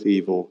with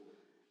evil,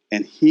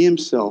 and he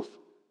himself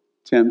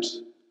tempts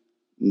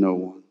no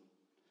one.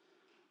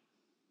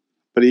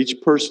 But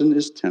each person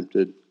is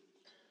tempted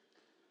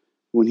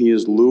when he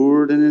is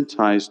lured and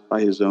enticed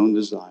by his own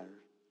desire.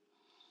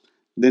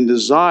 Then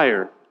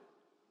desire,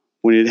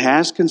 when it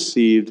has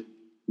conceived,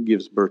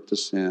 gives birth to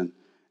sin.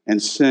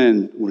 And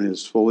sin, when it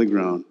is fully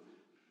grown,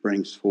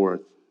 brings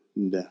forth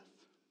death.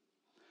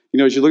 You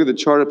know, as you look at the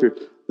chart up here,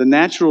 the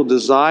natural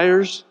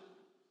desires,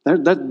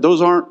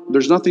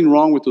 there's nothing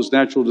wrong with those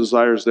natural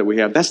desires that we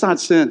have. That's not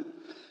sin.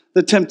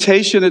 The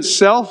temptation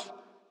itself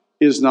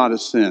is not a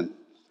sin.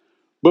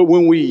 But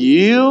when we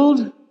yield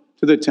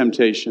to the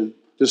temptation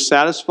to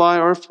satisfy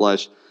our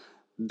flesh,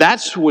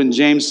 that's when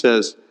James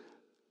says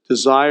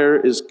desire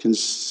is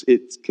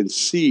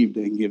conceived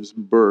and gives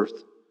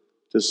birth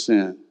to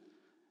sin.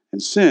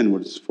 And sin,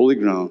 when it's fully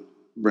grown,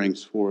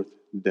 brings forth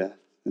death.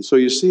 And so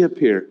you see up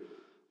here,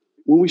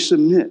 when we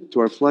submit to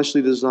our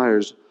fleshly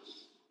desires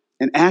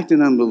and act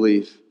in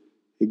unbelief,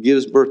 it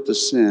gives birth to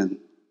sin,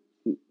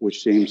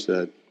 which James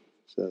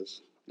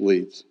says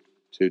leads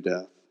to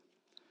death.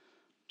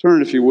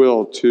 Turn, if you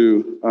will,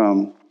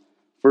 to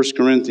 1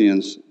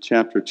 Corinthians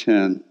chapter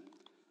 10,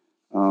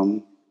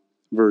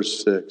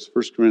 verse 6.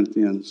 1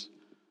 Corinthians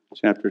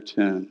chapter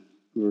 10,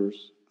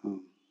 verse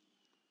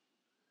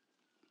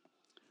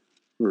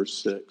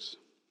 6.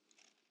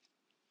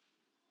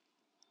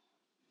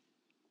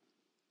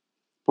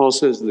 Paul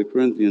says to the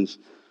Corinthians,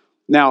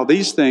 now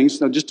these things,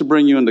 just to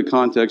bring you into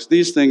context,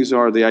 these things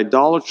are the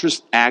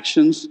idolatrous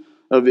actions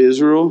of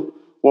Israel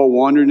while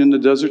wandering in the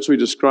desert. So he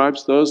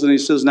describes those, and he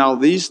says, now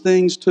these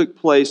things took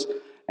place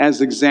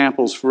as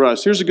examples for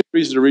us. Here's a good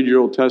reason to read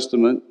your Old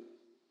Testament.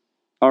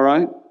 All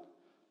right?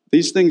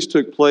 These things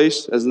took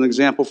place as an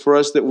example for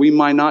us that we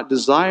might not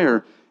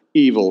desire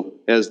evil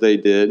as they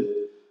did.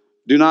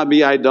 Do not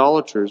be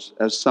idolaters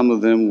as some of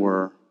them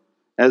were.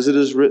 As it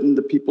is written,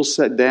 the people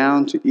sat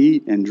down to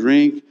eat and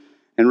drink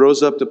and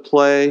rose up to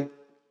play.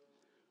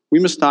 We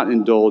must not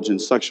indulge in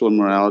sexual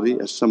immorality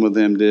as some of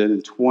them did,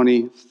 and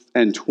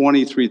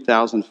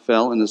 23,000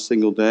 fell in a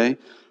single day.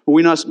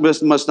 We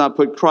must not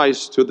put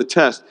Christ to the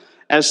test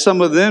as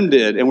some of them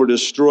did and were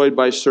destroyed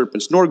by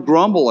serpents, nor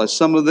grumble as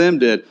some of them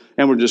did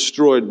and were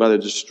destroyed by the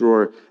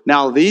destroyer.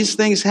 Now these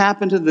things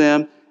happened to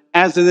them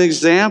as an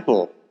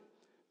example,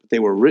 but they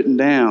were written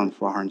down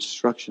for our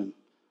instruction,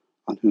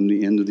 on whom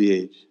the end of the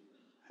age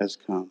has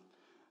come.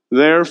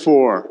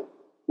 Therefore,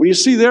 when you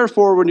see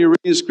therefore when you're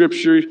reading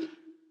Scripture,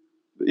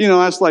 you know,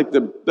 that's like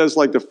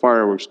the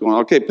fireworks going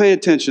on. Okay, pay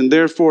attention.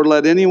 Therefore,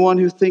 let anyone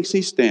who thinks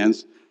he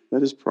stands,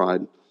 that is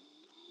pride,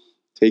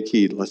 take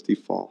heed lest he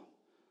fall.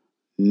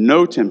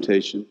 No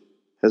temptation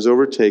has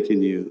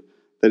overtaken you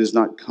that is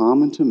not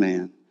common to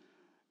man.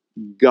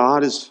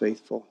 God is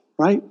faithful,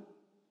 right?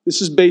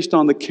 This is based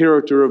on the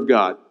character of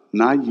God,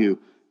 not you.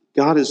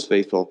 God is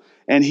faithful,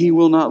 and he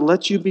will not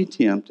let you be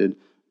tempted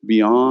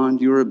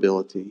beyond your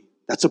ability.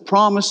 That's a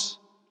promise.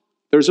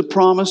 There's a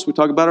promise. We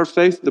talk about our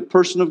faith, the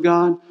person of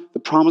God, the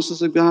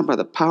promises of God, by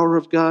the power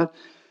of God.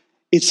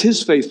 It's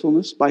his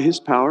faithfulness, by his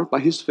power, by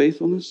his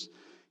faithfulness.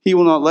 He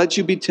will not let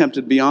you be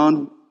tempted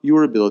beyond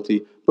your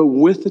ability, but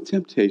with the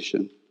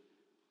temptation,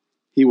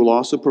 He will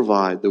also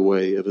provide the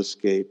way of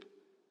escape,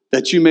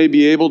 that you may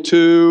be able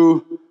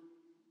to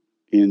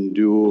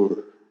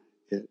endure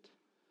it.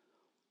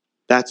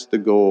 That's the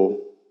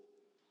goal.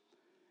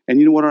 And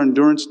you know what our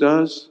endurance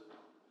does?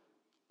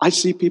 I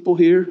see people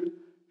here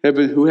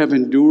who have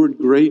endured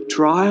great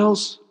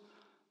trials.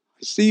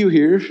 I see you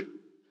here.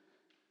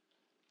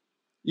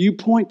 You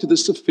point to the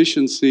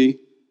sufficiency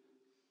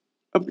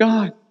of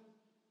God,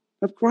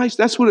 of Christ.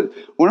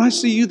 When I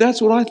see you,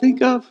 that's what I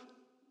think of.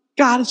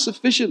 God is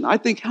sufficient. I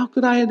think, how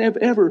could I have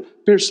ever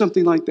bear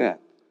something like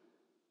that?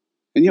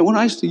 And yet when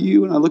I see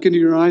you and I look into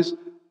your eyes,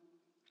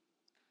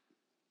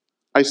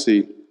 I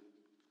see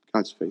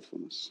God's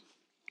faithfulness.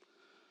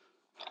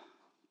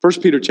 1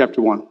 Peter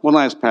chapter 1. One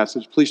last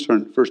passage. Please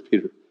turn to 1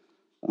 Peter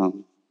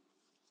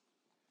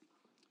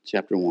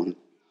chapter 1.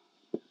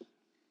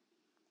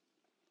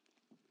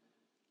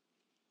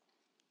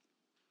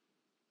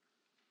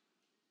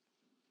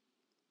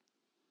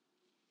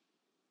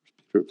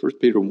 1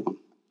 Peter 1.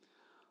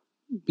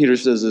 Peter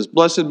says this,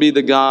 "Blessed be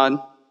the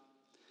God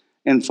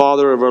and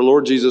Father of our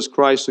Lord Jesus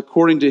Christ,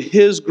 according to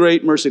His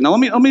great mercy." Now let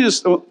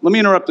me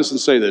interrupt this and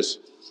say this.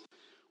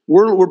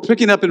 We're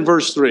picking up in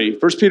verse 3,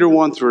 1 Peter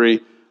 1,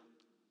 3.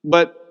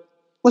 But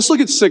let's look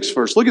at 6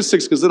 first. Look at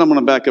 6, because then I'm going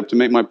to back up to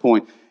make my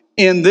point.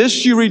 In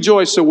this you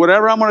rejoice. So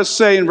whatever I'm going to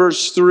say in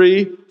verse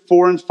 3,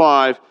 4, and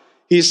 5,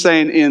 he's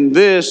saying, in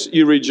this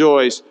you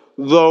rejoice,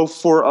 though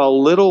for a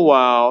little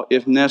while,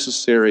 if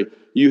necessary,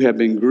 you have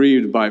been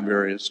grieved by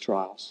various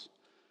trials.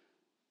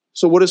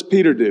 So what does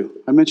Peter do?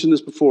 I mentioned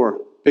this before.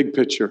 Big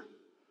picture.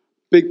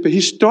 He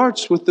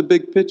starts with the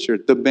big picture,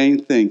 the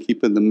main thing.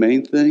 Keeping the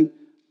main thing,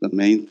 the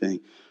main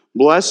thing.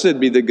 Blessed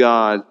be the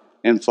God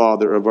and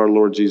Father of our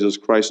Lord Jesus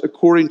Christ.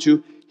 According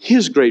to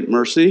His great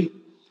mercy,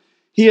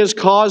 He has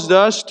caused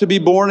us to be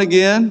born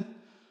again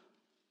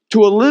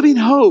to a living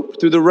hope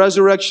through the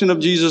resurrection of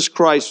Jesus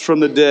Christ from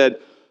the dead,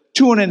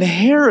 to an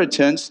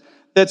inheritance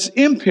that's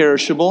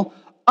imperishable,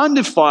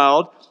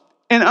 undefiled,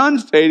 and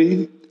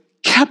unfading,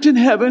 kept in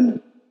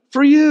heaven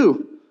for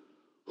you,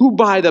 who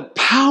by the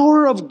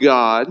power of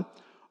God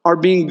are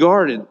being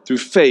guarded through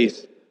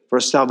faith for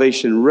a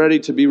salvation ready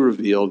to be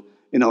revealed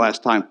in the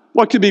last time.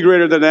 What could be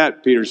greater than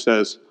that, Peter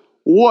says?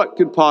 What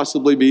could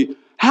possibly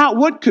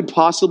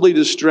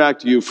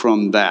distract you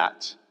from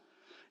that?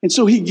 And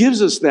so he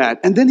gives us that.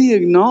 And then he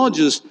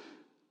acknowledges,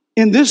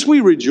 in this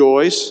we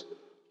rejoice,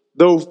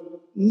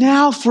 though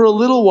now for a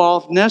little while,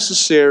 if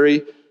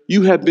necessary,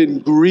 you have been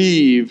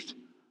grieved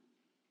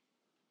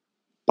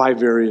by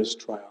various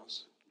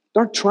trials.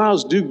 Our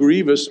trials do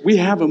grieve us. We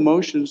have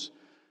emotions.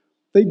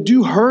 They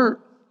do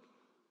hurt.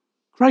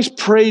 Christ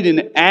prayed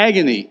in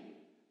agony.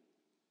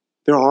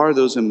 There are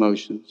those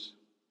emotions.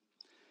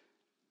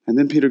 And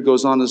then Peter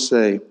goes on to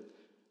say,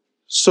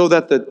 so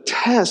that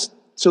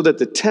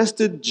the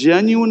tested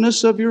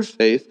genuineness of your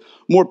faith,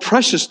 more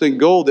precious than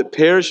gold that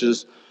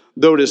perishes,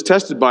 though it is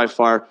tested by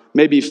fire,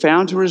 may be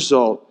found to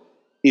result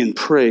in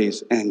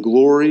praise and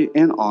glory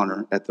and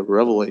honor at the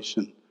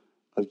revelation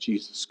of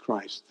Jesus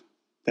Christ.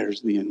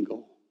 There's the end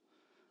goal.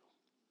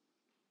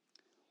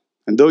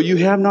 And though you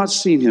have not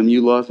seen Him,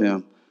 you love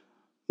Him.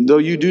 Though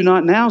you do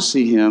not now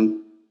see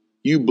Him,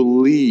 you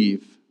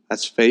believe.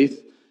 That's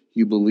faith.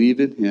 You believe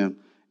in Him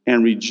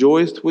and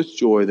rejoice with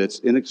joy that's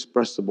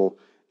inexpressible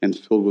and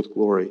filled with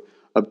glory,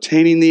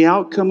 obtaining the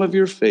outcome of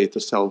your faith, the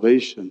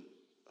salvation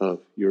of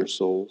your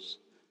souls.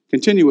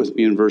 Continue with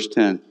me in verse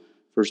 10,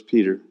 1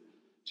 Peter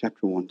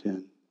chapter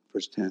 1,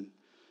 verse 10.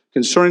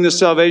 Concerning the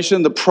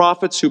salvation, the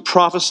prophets who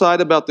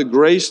prophesied about the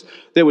grace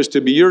that was to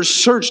be yours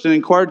searched and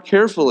inquired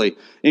carefully,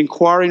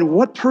 inquiring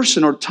what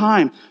person or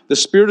time the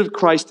Spirit of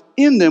Christ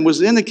in them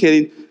was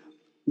indicating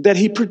that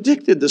He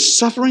predicted the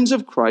sufferings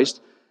of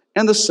Christ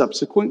and the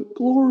subsequent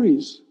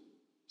glories.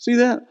 See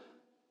that?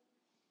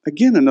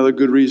 Again, another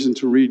good reason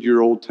to read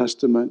your Old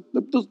Testament.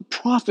 The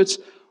prophets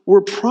were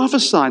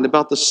prophesying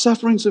about the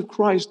sufferings of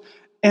Christ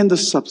and the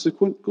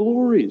subsequent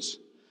glories.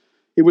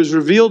 It was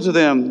revealed to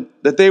them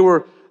that they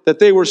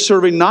were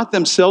serving not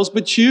themselves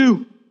but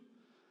you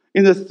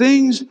in the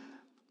things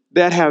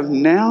that have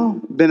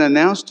now been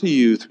announced to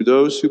you through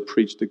those who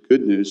preach the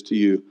good news to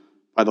you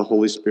by the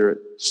Holy Spirit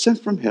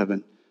sent from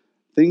heaven,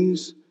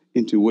 things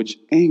into which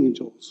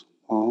angels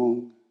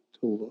long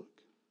to look.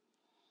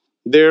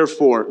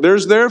 Therefore,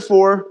 there's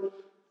therefore,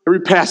 every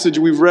passage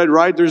we've read,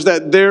 right? There's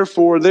that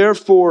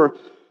therefore,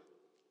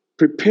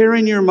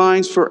 preparing your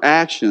minds for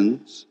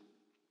actions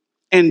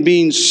and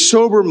being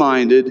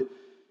sober-minded,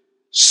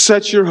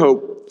 set your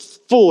hope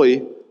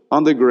fully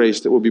on the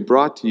grace that will be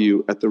brought to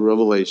you at the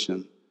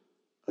revelation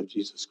of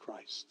Jesus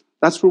Christ.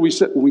 That's where we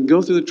set, when we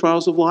go through the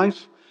trials of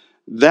life,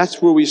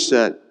 that's where we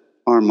set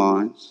our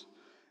minds.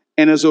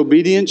 And as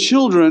obedient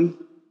children,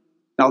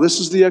 now this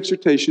is the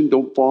exhortation,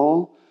 don't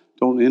fall,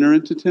 don't enter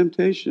into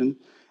temptation.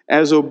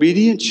 As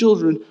obedient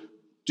children,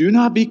 do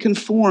not be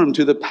conformed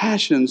to the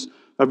passions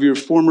of your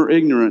former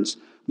ignorance,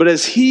 but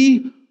as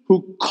He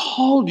who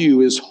called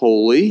you is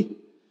holy,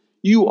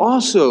 you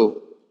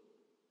also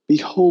be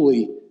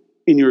holy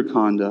in your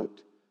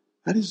conduct.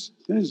 That is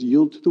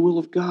yield to the will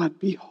of God.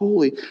 Be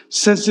holy.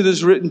 Since it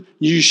is written,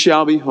 you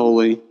shall be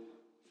holy,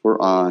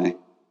 for I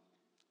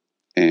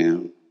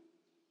am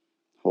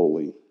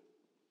holy.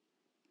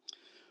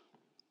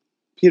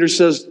 Peter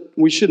says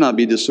we should not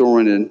be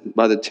disoriented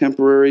by the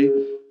temporary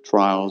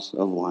trials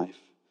of life.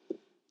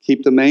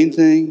 Keep the main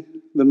thing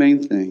the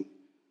main thing.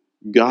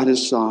 God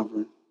is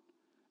sovereign,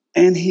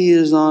 and He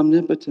is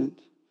omnipotent,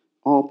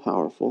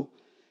 all-powerful.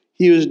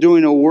 He is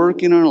doing a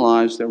work in our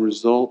lives that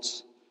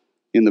results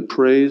in the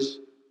praise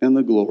and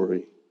the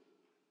glory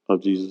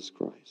of Jesus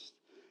Christ.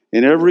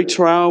 In every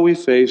trial we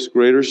face,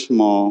 great or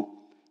small,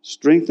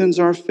 strengthens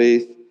our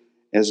faith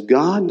as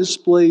God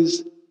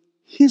displays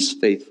His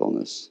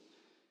faithfulness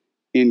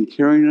in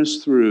carrying us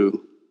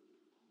through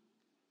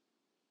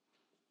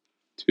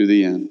to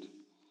the end.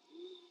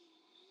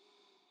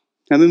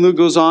 And then Luke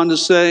goes on to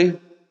say,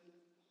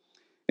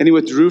 and he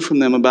withdrew from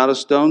them about a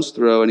stone's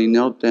throw, and he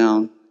knelt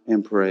down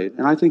and prayed.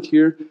 And I think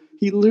here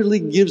he literally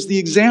gives the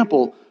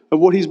example of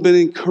what he's been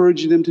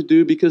encouraging them to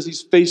do because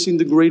he's facing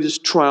the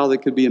greatest trial that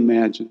could be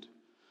imagined.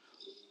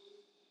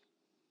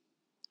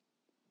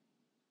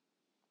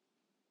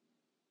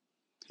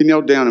 He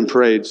knelt down and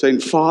prayed, saying,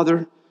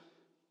 Father,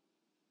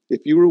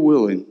 if you were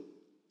willing,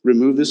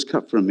 remove this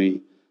cup from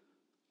me.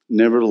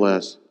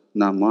 Nevertheless,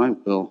 not my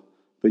will,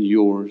 but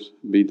yours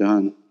be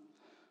done.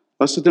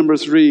 Lesson number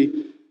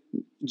 3,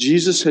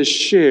 Jesus has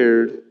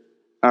shared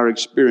our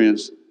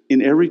experience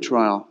in every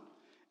trial,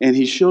 and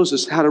he shows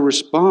us how to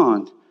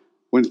respond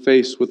when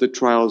faced with the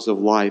trials of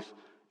life.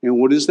 And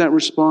what is that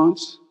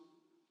response?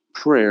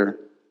 Prayer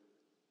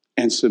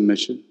and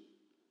submission.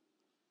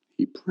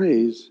 He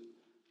prays,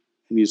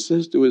 and he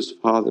says to his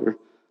Father,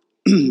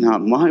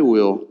 not my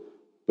will,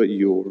 but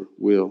your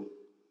will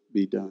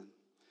be done.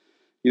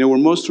 You know, we're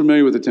most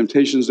familiar with the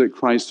temptations that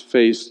Christ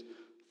faced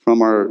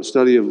from our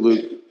study of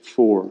Luke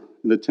 4,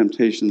 the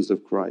temptations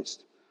of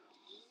Christ.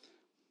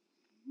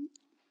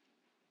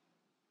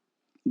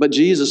 But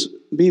Jesus,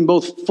 being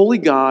both fully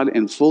God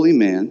and fully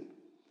man,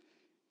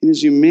 in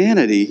his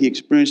humanity, he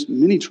experienced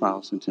many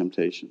trials and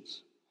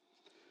temptations.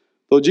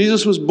 Though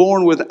Jesus was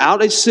born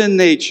without a sin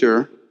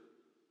nature,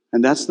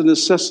 and that's the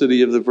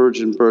necessity of the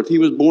virgin birth, he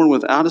was born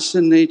without a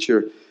sin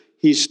nature,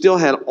 he still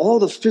had all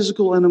the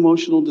physical and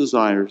emotional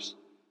desires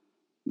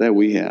that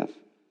we have.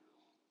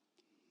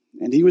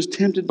 And he was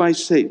tempted by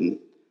Satan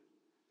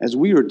as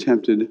we are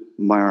tempted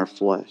by our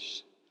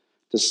flesh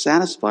to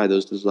satisfy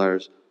those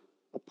desires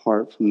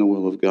apart from the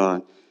will of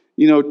God.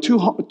 You know, too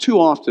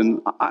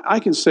often,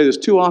 I can say this,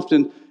 too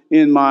often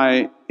in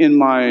my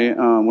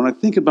when I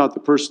think about the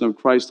person of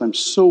Christ, I'm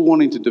so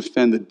wanting to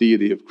defend the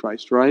deity of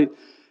Christ, right?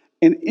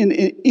 And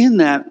in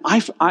that,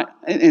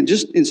 and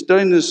just in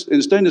studying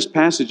this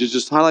passage, it's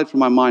just highlight from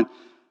my mind,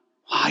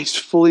 he's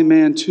fully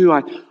man too.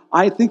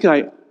 I think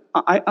I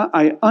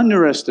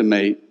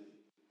underestimate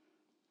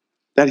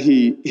that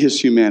his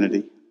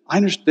humanity. I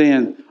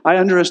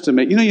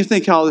underestimate. You know, you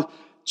think how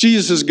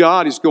Jesus is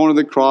God, he's going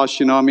to the cross,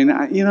 he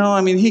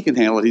can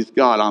handle it. He's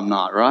God, I'm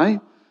not,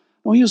 right?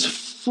 No, he was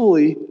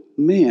fully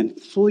man,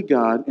 fully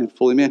God and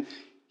fully man.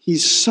 He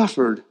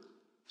suffered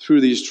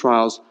through these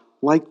trials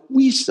like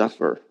we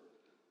suffer.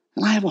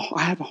 And I have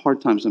a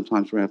hard time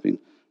sometimes wrapping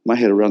my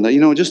head around that.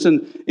 You know, just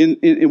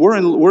we're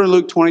in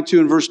Luke 22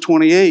 and verse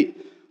 28.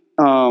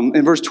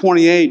 In verse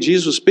 28,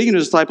 Jesus was speaking to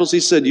his disciples. He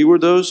said, you are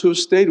those who have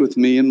stayed with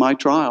me in my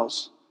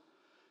trials.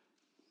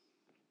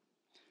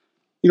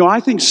 You know,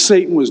 I think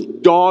Satan was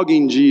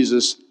dogging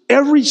Jesus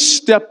every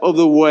step of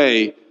the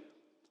way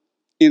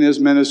in his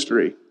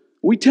ministry.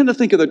 We tend to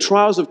think of the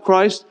trials of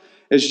Christ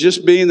as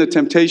just being the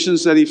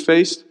temptations that he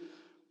faced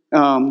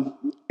in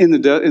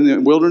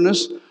the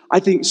wilderness.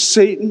 I think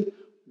Satan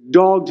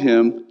dogged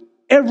him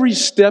every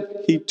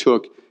step he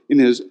took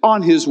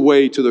on his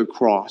way to the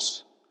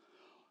cross.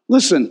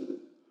 Listen,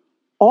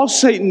 all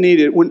Satan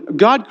needed, when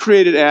God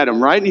created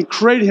Adam, right? And he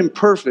created him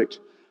perfect.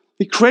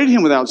 He created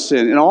him without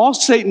sin. And all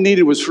Satan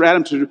needed was for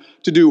Adam to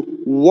do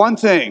one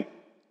thing.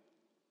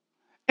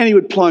 And he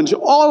would plunge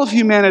all of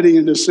humanity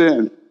into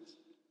sin.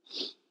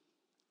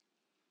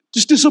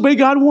 Just disobey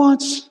God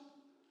once.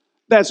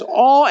 That's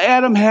all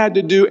Adam had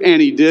to do,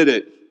 and he did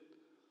it.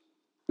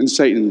 And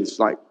Satan's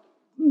like,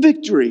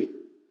 victory.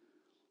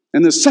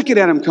 And the second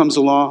Adam comes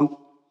along,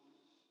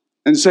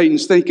 and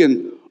Satan's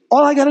thinking,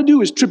 all I got to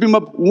do is trip him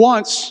up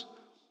once.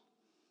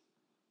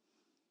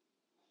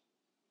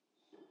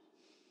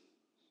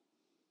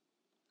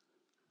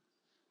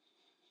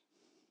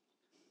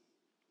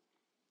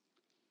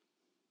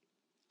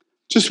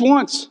 Just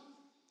once.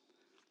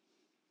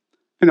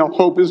 And our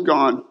hope is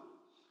gone.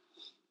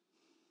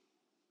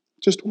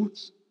 Just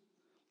once.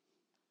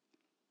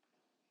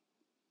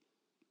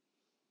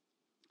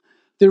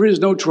 There is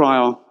no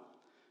trial,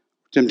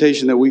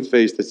 temptation that we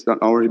face that's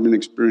not already been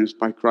experienced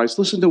by Christ.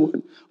 Listen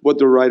to what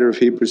the writer of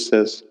Hebrews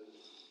says.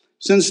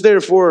 Since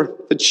therefore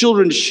the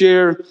children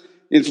share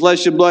in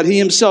flesh and blood, he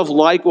himself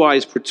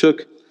likewise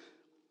partook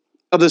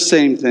of the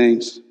same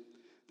things,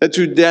 that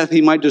through death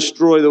he might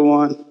destroy the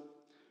one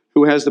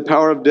who has the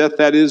power of death,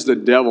 that is the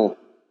devil,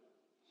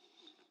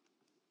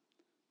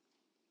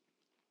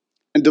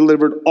 and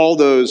delivered all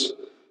those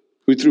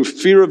who through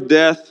fear of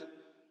death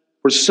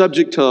were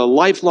subject to a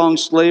lifelong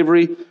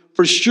slavery.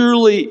 For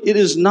surely it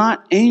is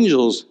not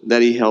angels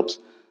that he helps,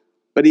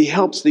 but he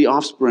helps the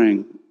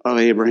offspring of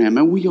Abraham.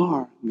 And we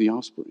are the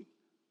offspring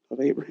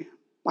of Abraham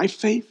by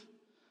faith.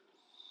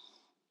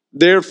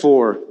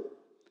 Therefore,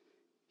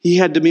 he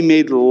had to be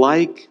made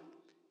like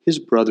his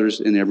brothers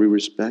in every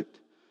respect,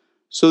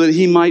 so that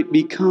he might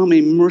become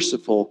a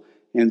merciful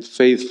and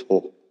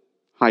faithful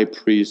high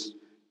priest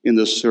in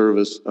the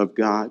service of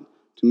God,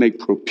 to make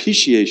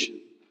propitiation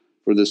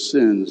for the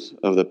sins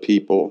of the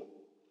people.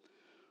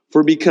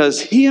 For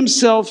because he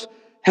himself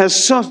has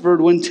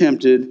suffered when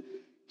tempted,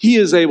 he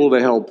is able to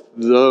help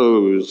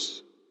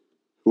those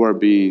who are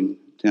being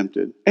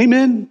tempted.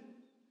 Amen.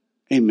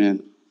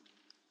 Amen.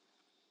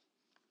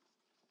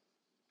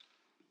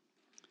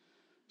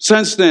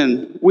 Since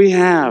then, we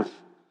have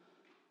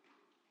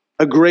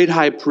a great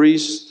high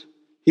priest,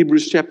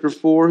 Hebrews chapter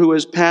 4, who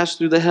has passed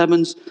through the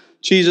heavens,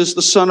 Jesus,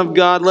 the Son of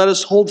God. Let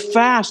us hold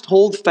fast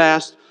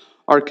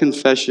our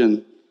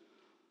confession.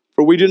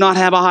 For we do not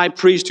have a high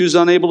priest who is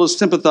unable to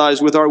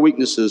sympathize with our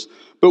weaknesses,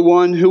 but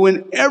one who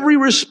in every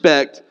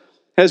respect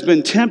has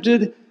been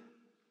tempted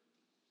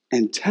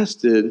and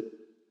tested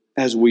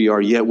as we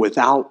are, yet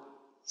without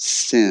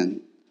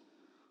sin.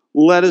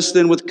 Let us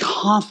then with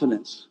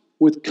confidence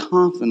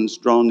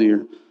draw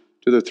near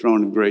to the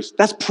throne of grace.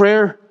 That's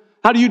prayer.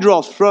 How do you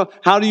draw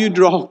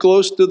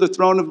close to the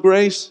throne of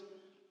grace?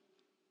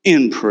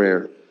 In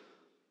prayer.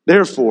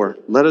 Therefore,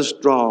 let us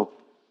draw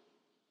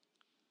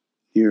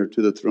near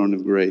to the throne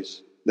of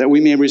grace, that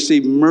we may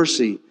receive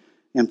mercy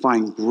and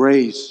find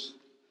grace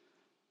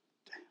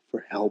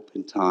for help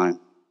in time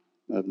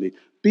of need.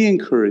 Be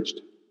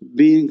encouraged.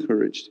 Be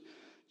encouraged.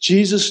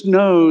 Jesus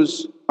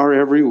knows our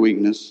every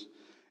weakness,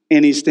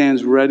 and he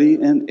stands ready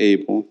and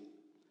able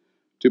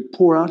to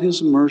pour out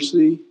his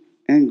mercy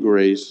and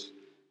grace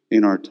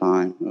in our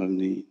time of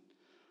need.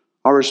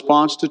 Our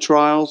response to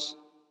trials: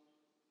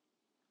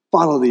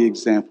 follow the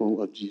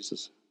example of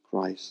Jesus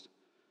Christ.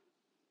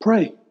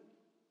 Pray.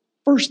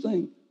 First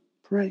thing,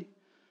 pray.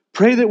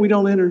 Pray that we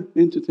don't enter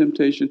into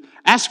temptation.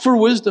 Ask for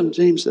wisdom,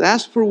 James said.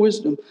 Ask for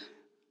wisdom.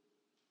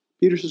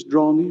 Peter says,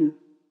 draw near.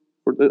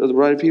 Or the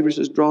writer of Hebrews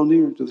says, draw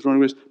near to the throne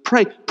of grace.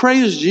 Pray.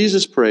 Pray as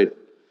Jesus prayed.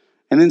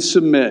 And then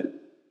submit.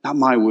 Not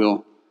my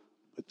will,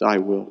 but thy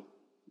will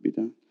be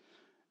done.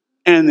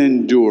 And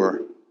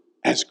endure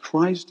as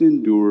Christ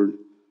endured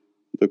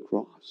the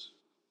cross.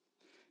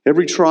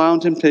 Every trial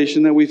and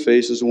temptation that we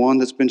face is one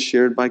that's been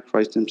shared by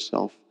Christ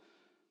himself.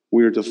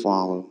 We are to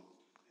follow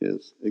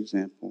his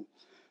example.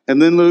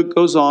 And then Luke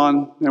goes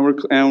on,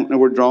 and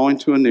we're drawing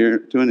to an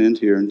end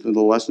here, into the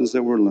lessons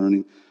that we're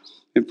learning.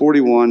 In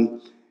 41,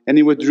 and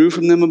he withdrew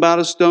from them about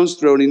a stone's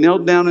throw, and he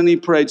knelt down and he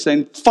prayed,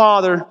 saying,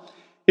 Father,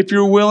 if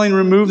you're willing,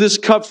 remove this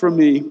cup from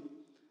me.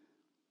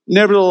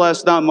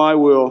 Nevertheless, not my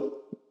will,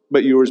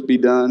 but yours be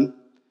done.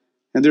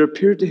 And there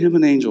appeared to him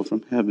an angel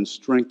from heaven,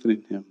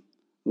 strengthening him,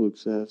 Luke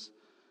says.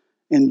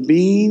 And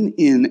being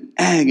in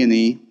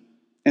agony,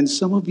 and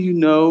some of you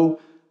know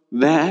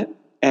that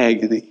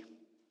agony,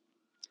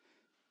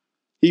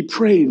 he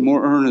prayed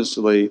more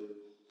earnestly,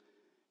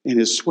 and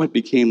his sweat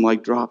became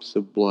like drops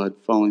of blood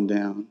falling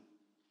down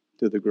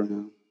to the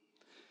ground.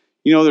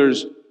 You know,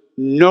 there's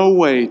no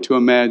way to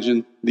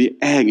imagine the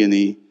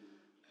agony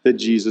that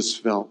Jesus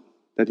felt,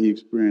 that he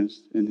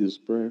experienced in his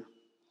prayer.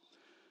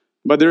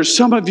 But there's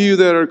some of you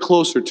that are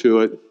closer to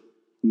it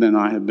than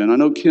I have been. I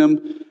know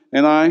Kim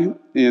and I,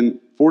 in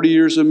 40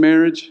 years of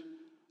marriage,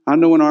 I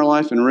know in our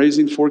life, in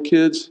raising 4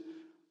 kids,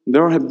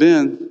 there have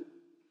been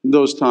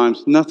those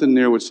times, nothing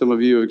near what some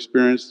of you have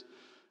experienced.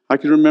 I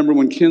can remember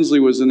when Kinsley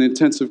was in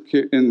intensive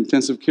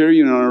care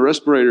unit on a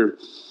respirator.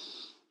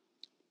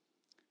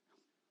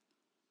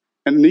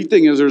 And the neat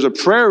thing is there's a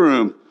prayer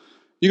room.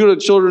 You go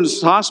to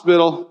Children's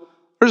Hospital,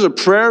 there's a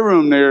prayer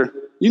room there.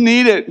 You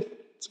need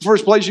it. It's the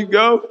first place you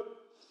go.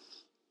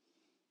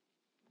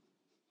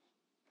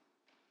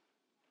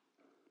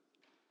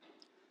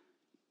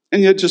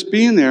 And yet just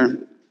being there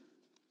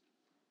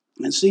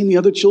and seeing the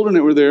other children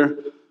that were there,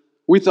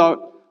 we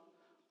thought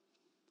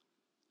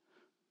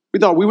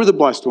we were the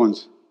blessed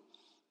ones.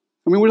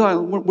 I mean,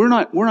 we're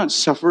not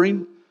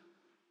suffering.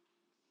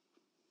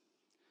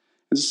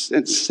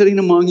 And sitting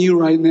among you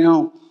right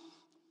now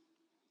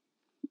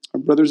are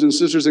brothers and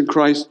sisters in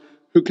Christ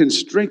who can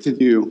strengthen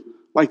you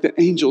like the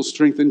angels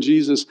strengthened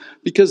Jesus,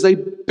 because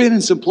they've been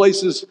in some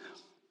places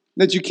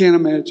that you can't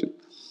imagine.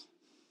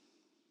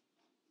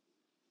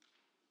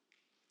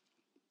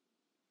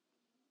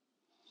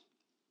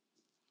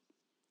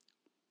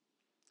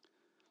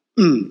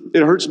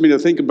 It hurts me to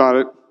think about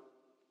it.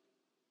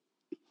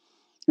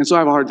 And so I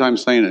have a hard time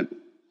saying it.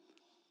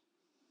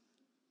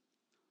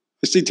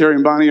 I see Terry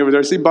and Bonnie over there.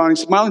 I see Bonnie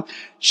smiling.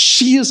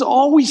 She is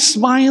always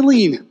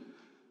smiling.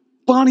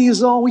 Bonnie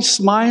is always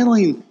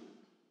smiling.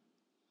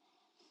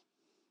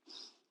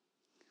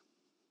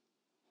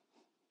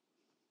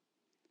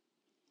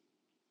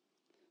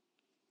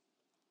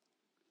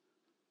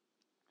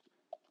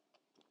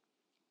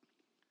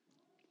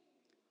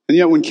 And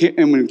yet when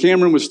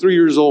Cameron was 3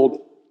 years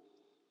old,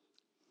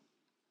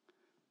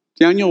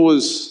 Daniel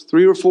was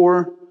 3 or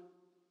 4,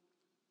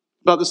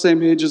 about the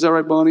same age. Is that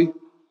right, Bonnie?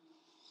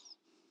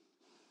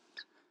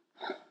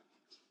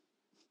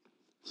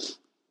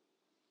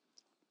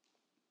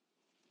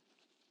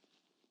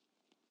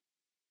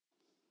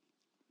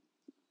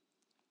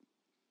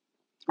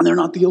 And they're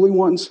not the only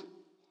ones.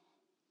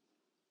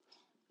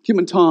 Kim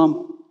and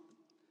Tom,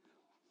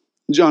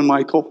 John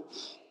Michael.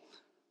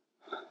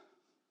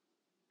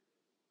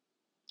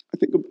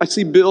 I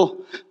see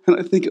Bill, and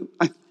I think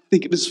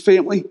of his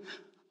family.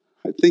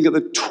 I think of the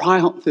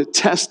trial, the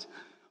test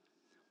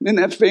in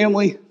that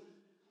family.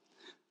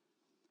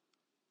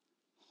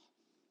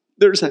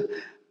 There's an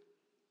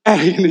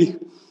agony.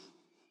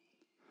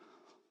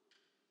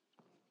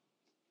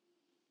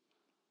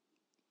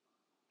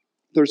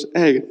 There's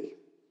agony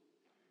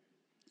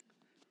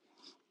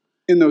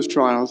in those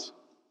trials.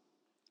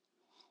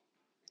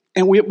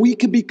 And we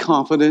can be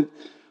confident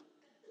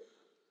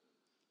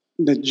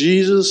that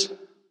Jesus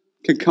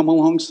can come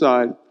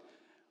alongside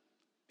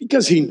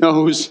because he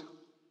knows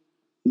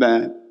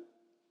that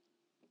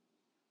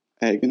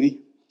agony.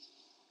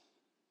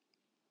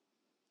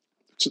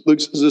 Luke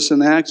says this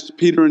in Acts.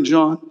 Peter and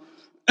John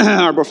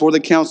are before the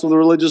council of the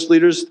religious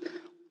leaders.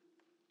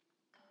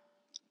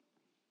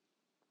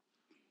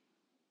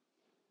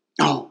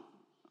 Oh,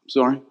 I'm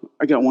sorry.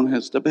 I got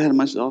one step ahead of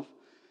myself.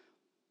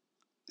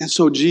 And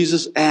so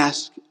Jesus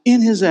asked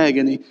in his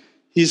agony,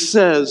 he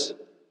says,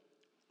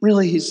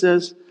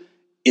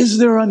 is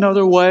there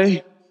another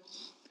way?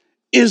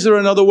 Is there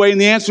another way?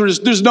 And the answer is,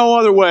 there's no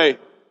other way.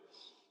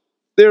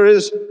 There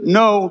is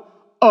no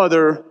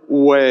other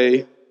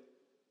way.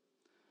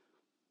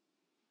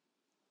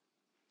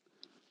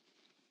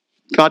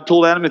 God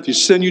told Adam, if you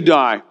sin, you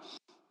die.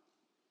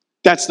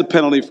 That's the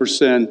penalty for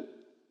sin,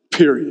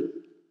 period.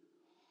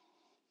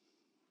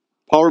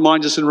 Paul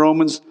reminds us in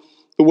Romans,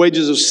 the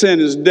wages of sin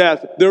is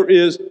death. There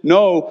is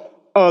no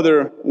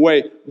other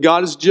way.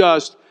 God is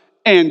just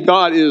and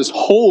God is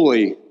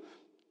holy.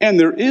 And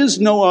there is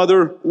no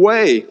other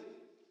way.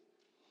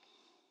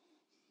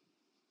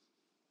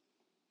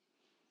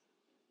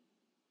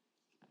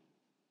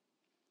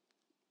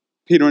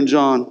 Peter and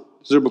John,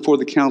 they're before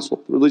the council.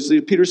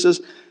 Peter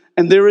says,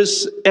 and there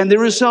is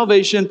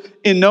salvation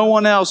in no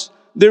one else.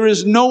 There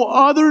is no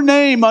other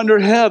name under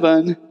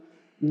heaven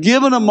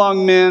given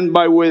among men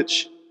by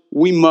which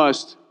we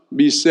must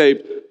be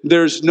saved.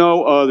 There's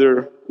no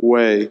other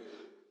way.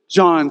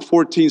 John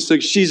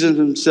 14:6, Jesus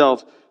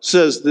himself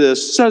says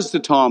to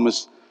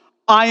Thomas,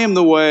 I am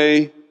the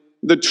way,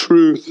 the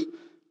truth,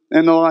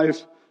 and the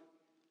life.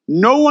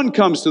 No one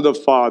comes to the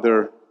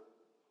Father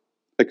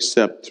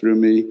except through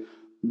me.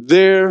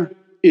 There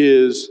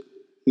is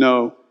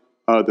no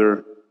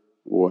other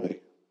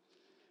way.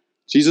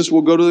 Jesus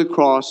will go to the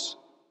cross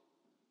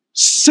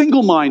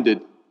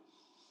single-minded.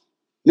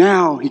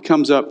 Now he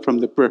comes up from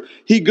the prayer.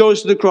 He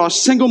goes to the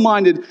cross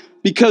single-minded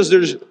because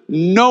there's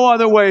no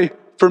other way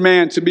for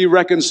man to be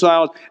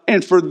reconciled.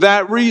 And for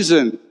that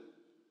reason,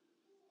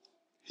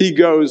 he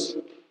goes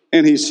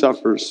and he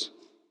suffers.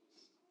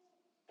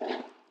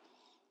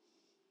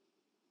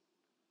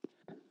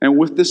 And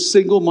with this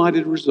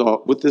single-minded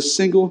resolve,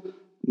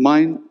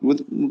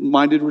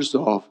 minded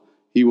resolve,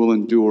 he will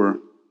endure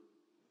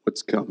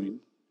what's coming.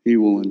 He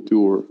will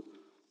endure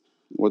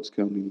what's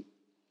coming.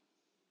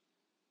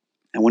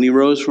 And when he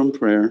rose from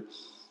prayer,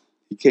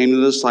 he came to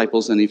the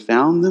disciples and he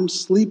found them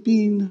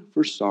sleeping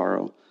for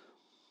sorrow.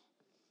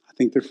 I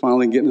think they're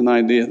finally getting an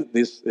idea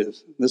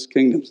that this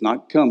kingdom's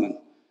not coming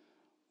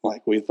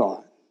like we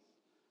thought.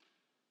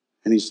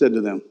 And he said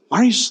to them, why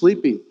are you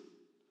sleeping?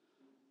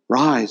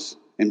 Rise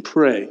and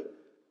pray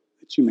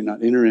that you may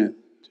not enter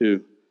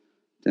into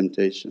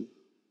temptation.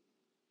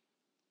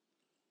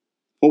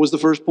 What was the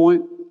first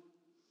point?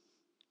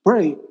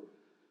 Pray.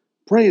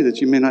 Pray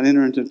that you may not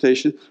enter into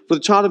temptation. For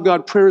the child of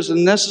God, prayer is a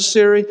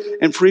necessary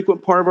and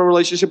frequent part of our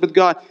relationship with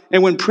God.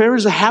 And when prayer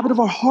is a habit of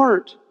our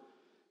heart,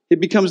 it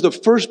becomes the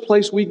first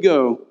place we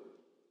go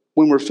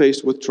when we're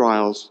faced with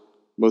trials,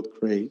 both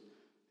great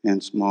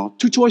and small.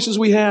 Two choices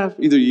we have: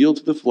 either yield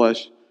to the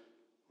flesh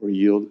or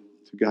yield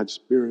to God's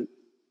Spirit.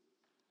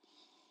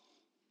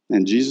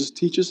 And Jesus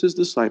teaches his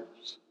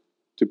disciples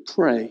to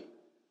pray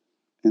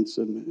and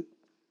submit.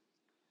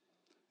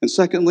 And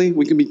secondly,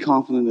 we can be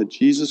confident that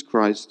Jesus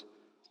Christ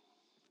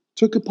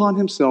took upon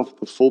himself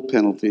the full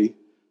penalty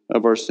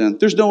of our sin.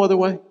 There's no other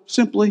way.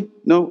 Simply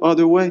no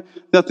other way.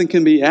 Nothing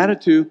can be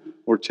added to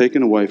or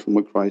taken away from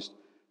what Christ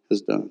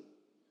has done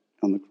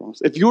on the cross.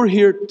 If you're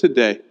here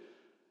today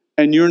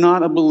and you're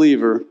not a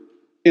believer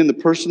in the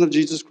person of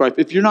Jesus Christ,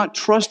 if you're not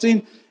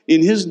trusting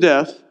in his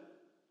death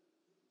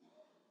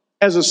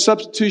as a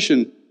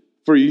substitution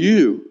for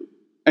you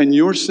and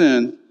your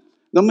sin,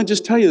 let me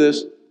just tell you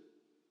this.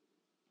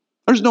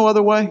 There's no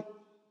other way.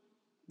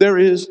 There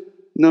is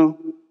no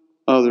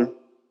other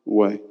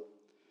way.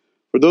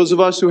 For those of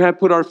us who have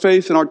put our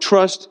faith and our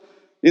trust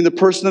in the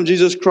person of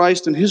Jesus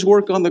Christ and his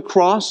work on the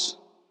cross,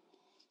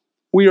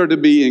 we are to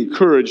be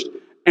encouraged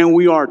and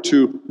we are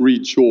to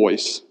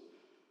rejoice.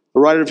 The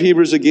writer of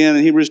Hebrews again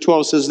in Hebrews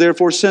 12 says,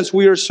 therefore, since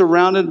we are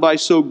surrounded by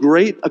so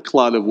great a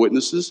cloud of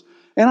witnesses,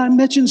 And I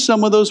mentioned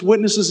some of those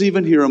witnesses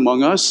even here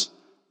among us,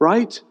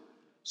 right?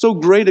 So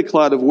great a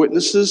cloud of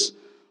witnesses.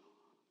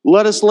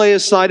 Let us lay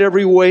aside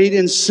every weight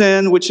and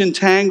sin which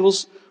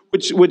entangles,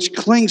 which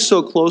clings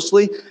so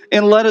closely,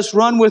 and let us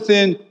run with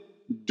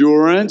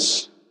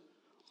endurance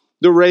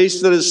the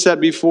race that is set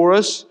before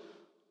us,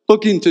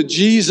 looking to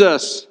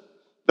Jesus,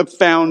 the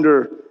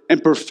founder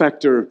and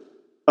perfecter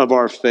of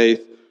our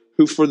faith,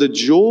 who for the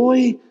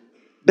joy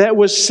that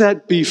was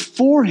set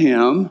before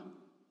him,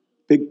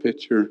 big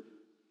picture,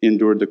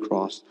 endured the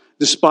cross,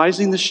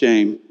 despising the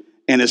shame,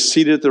 and is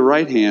seated at the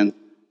right hand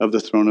of the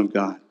throne of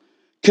God.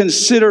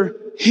 Consider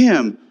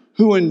him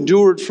who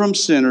endured from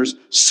sinners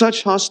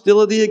such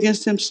hostility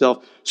against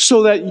himself,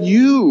 so that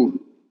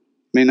you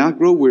may not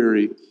grow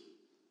weary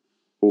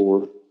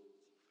or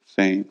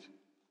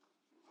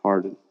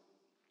faint-hearted.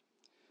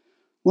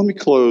 Let me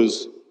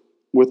close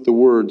with the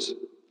words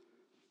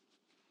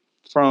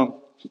from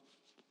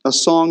a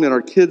song that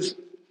our kids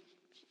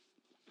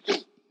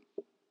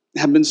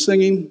have been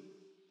singing.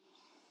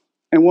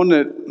 And one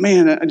that,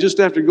 man, just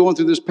after going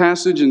through this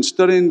passage and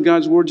studying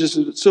God's Word,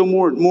 just so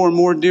more and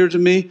more dear to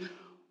me.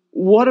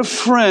 What a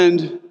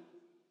friend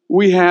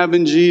we have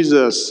in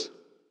Jesus.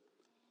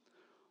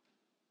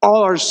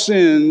 All our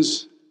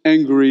sins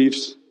and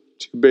griefs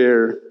to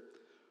bear.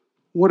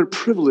 What a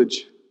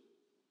privilege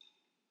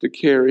to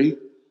carry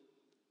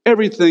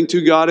everything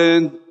to God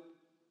in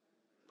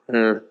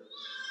prayer.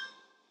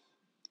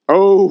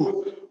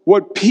 Oh,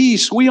 what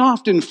peace we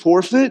often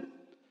forfeit.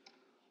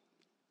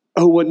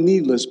 Oh, what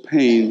needless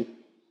pain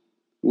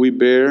we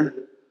bear,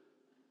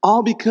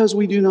 all because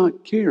we do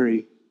not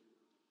carry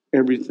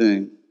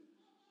everything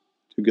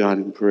to God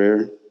in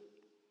prayer.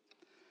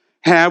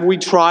 Have we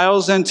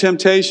trials and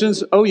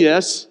temptations? Oh,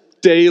 yes,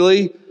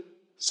 daily,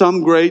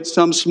 some great,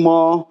 some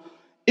small.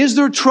 Is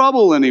there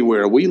trouble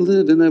anywhere? We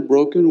live in a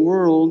broken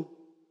world.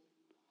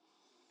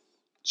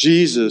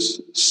 Jesus,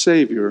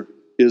 Savior,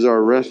 is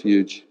our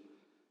refuge.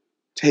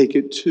 Take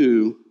it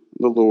to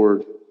the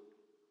Lord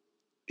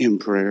in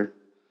prayer.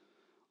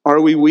 Are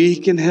we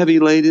weak and heavy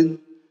laden,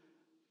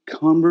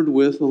 cumbered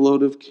with a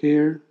load of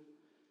care?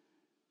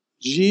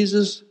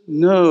 Jesus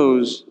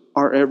knows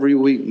our every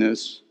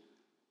weakness.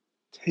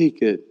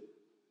 Take it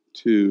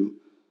to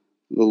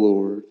the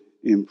Lord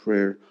in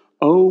prayer.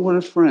 Oh, what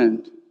a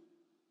friend.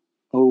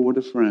 Oh, what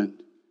a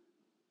friend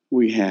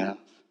we have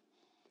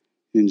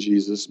in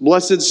Jesus.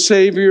 Blessed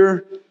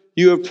Savior,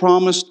 you have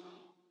promised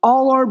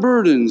all our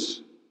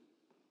burdens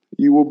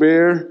you will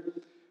bear.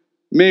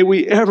 May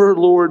we ever,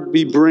 Lord,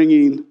 be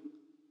bringing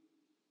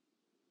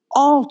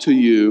all to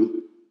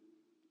you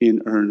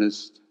in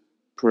earnest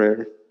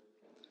prayer.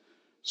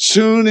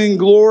 Soon in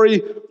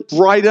glory,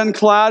 bright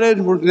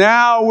unclouded.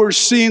 We're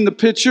seeing the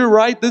picture,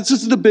 right? This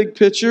is the big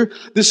picture.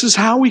 This is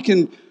how we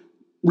can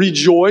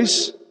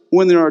rejoice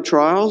when there are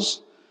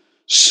trials.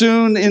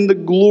 Soon in the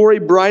glory,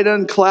 bright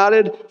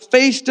unclouded,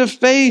 face to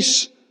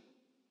face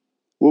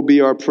will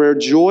be our prayer.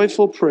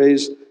 Joyful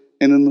praise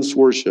and endless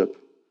worship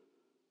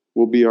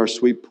will be our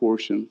sweet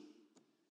portion.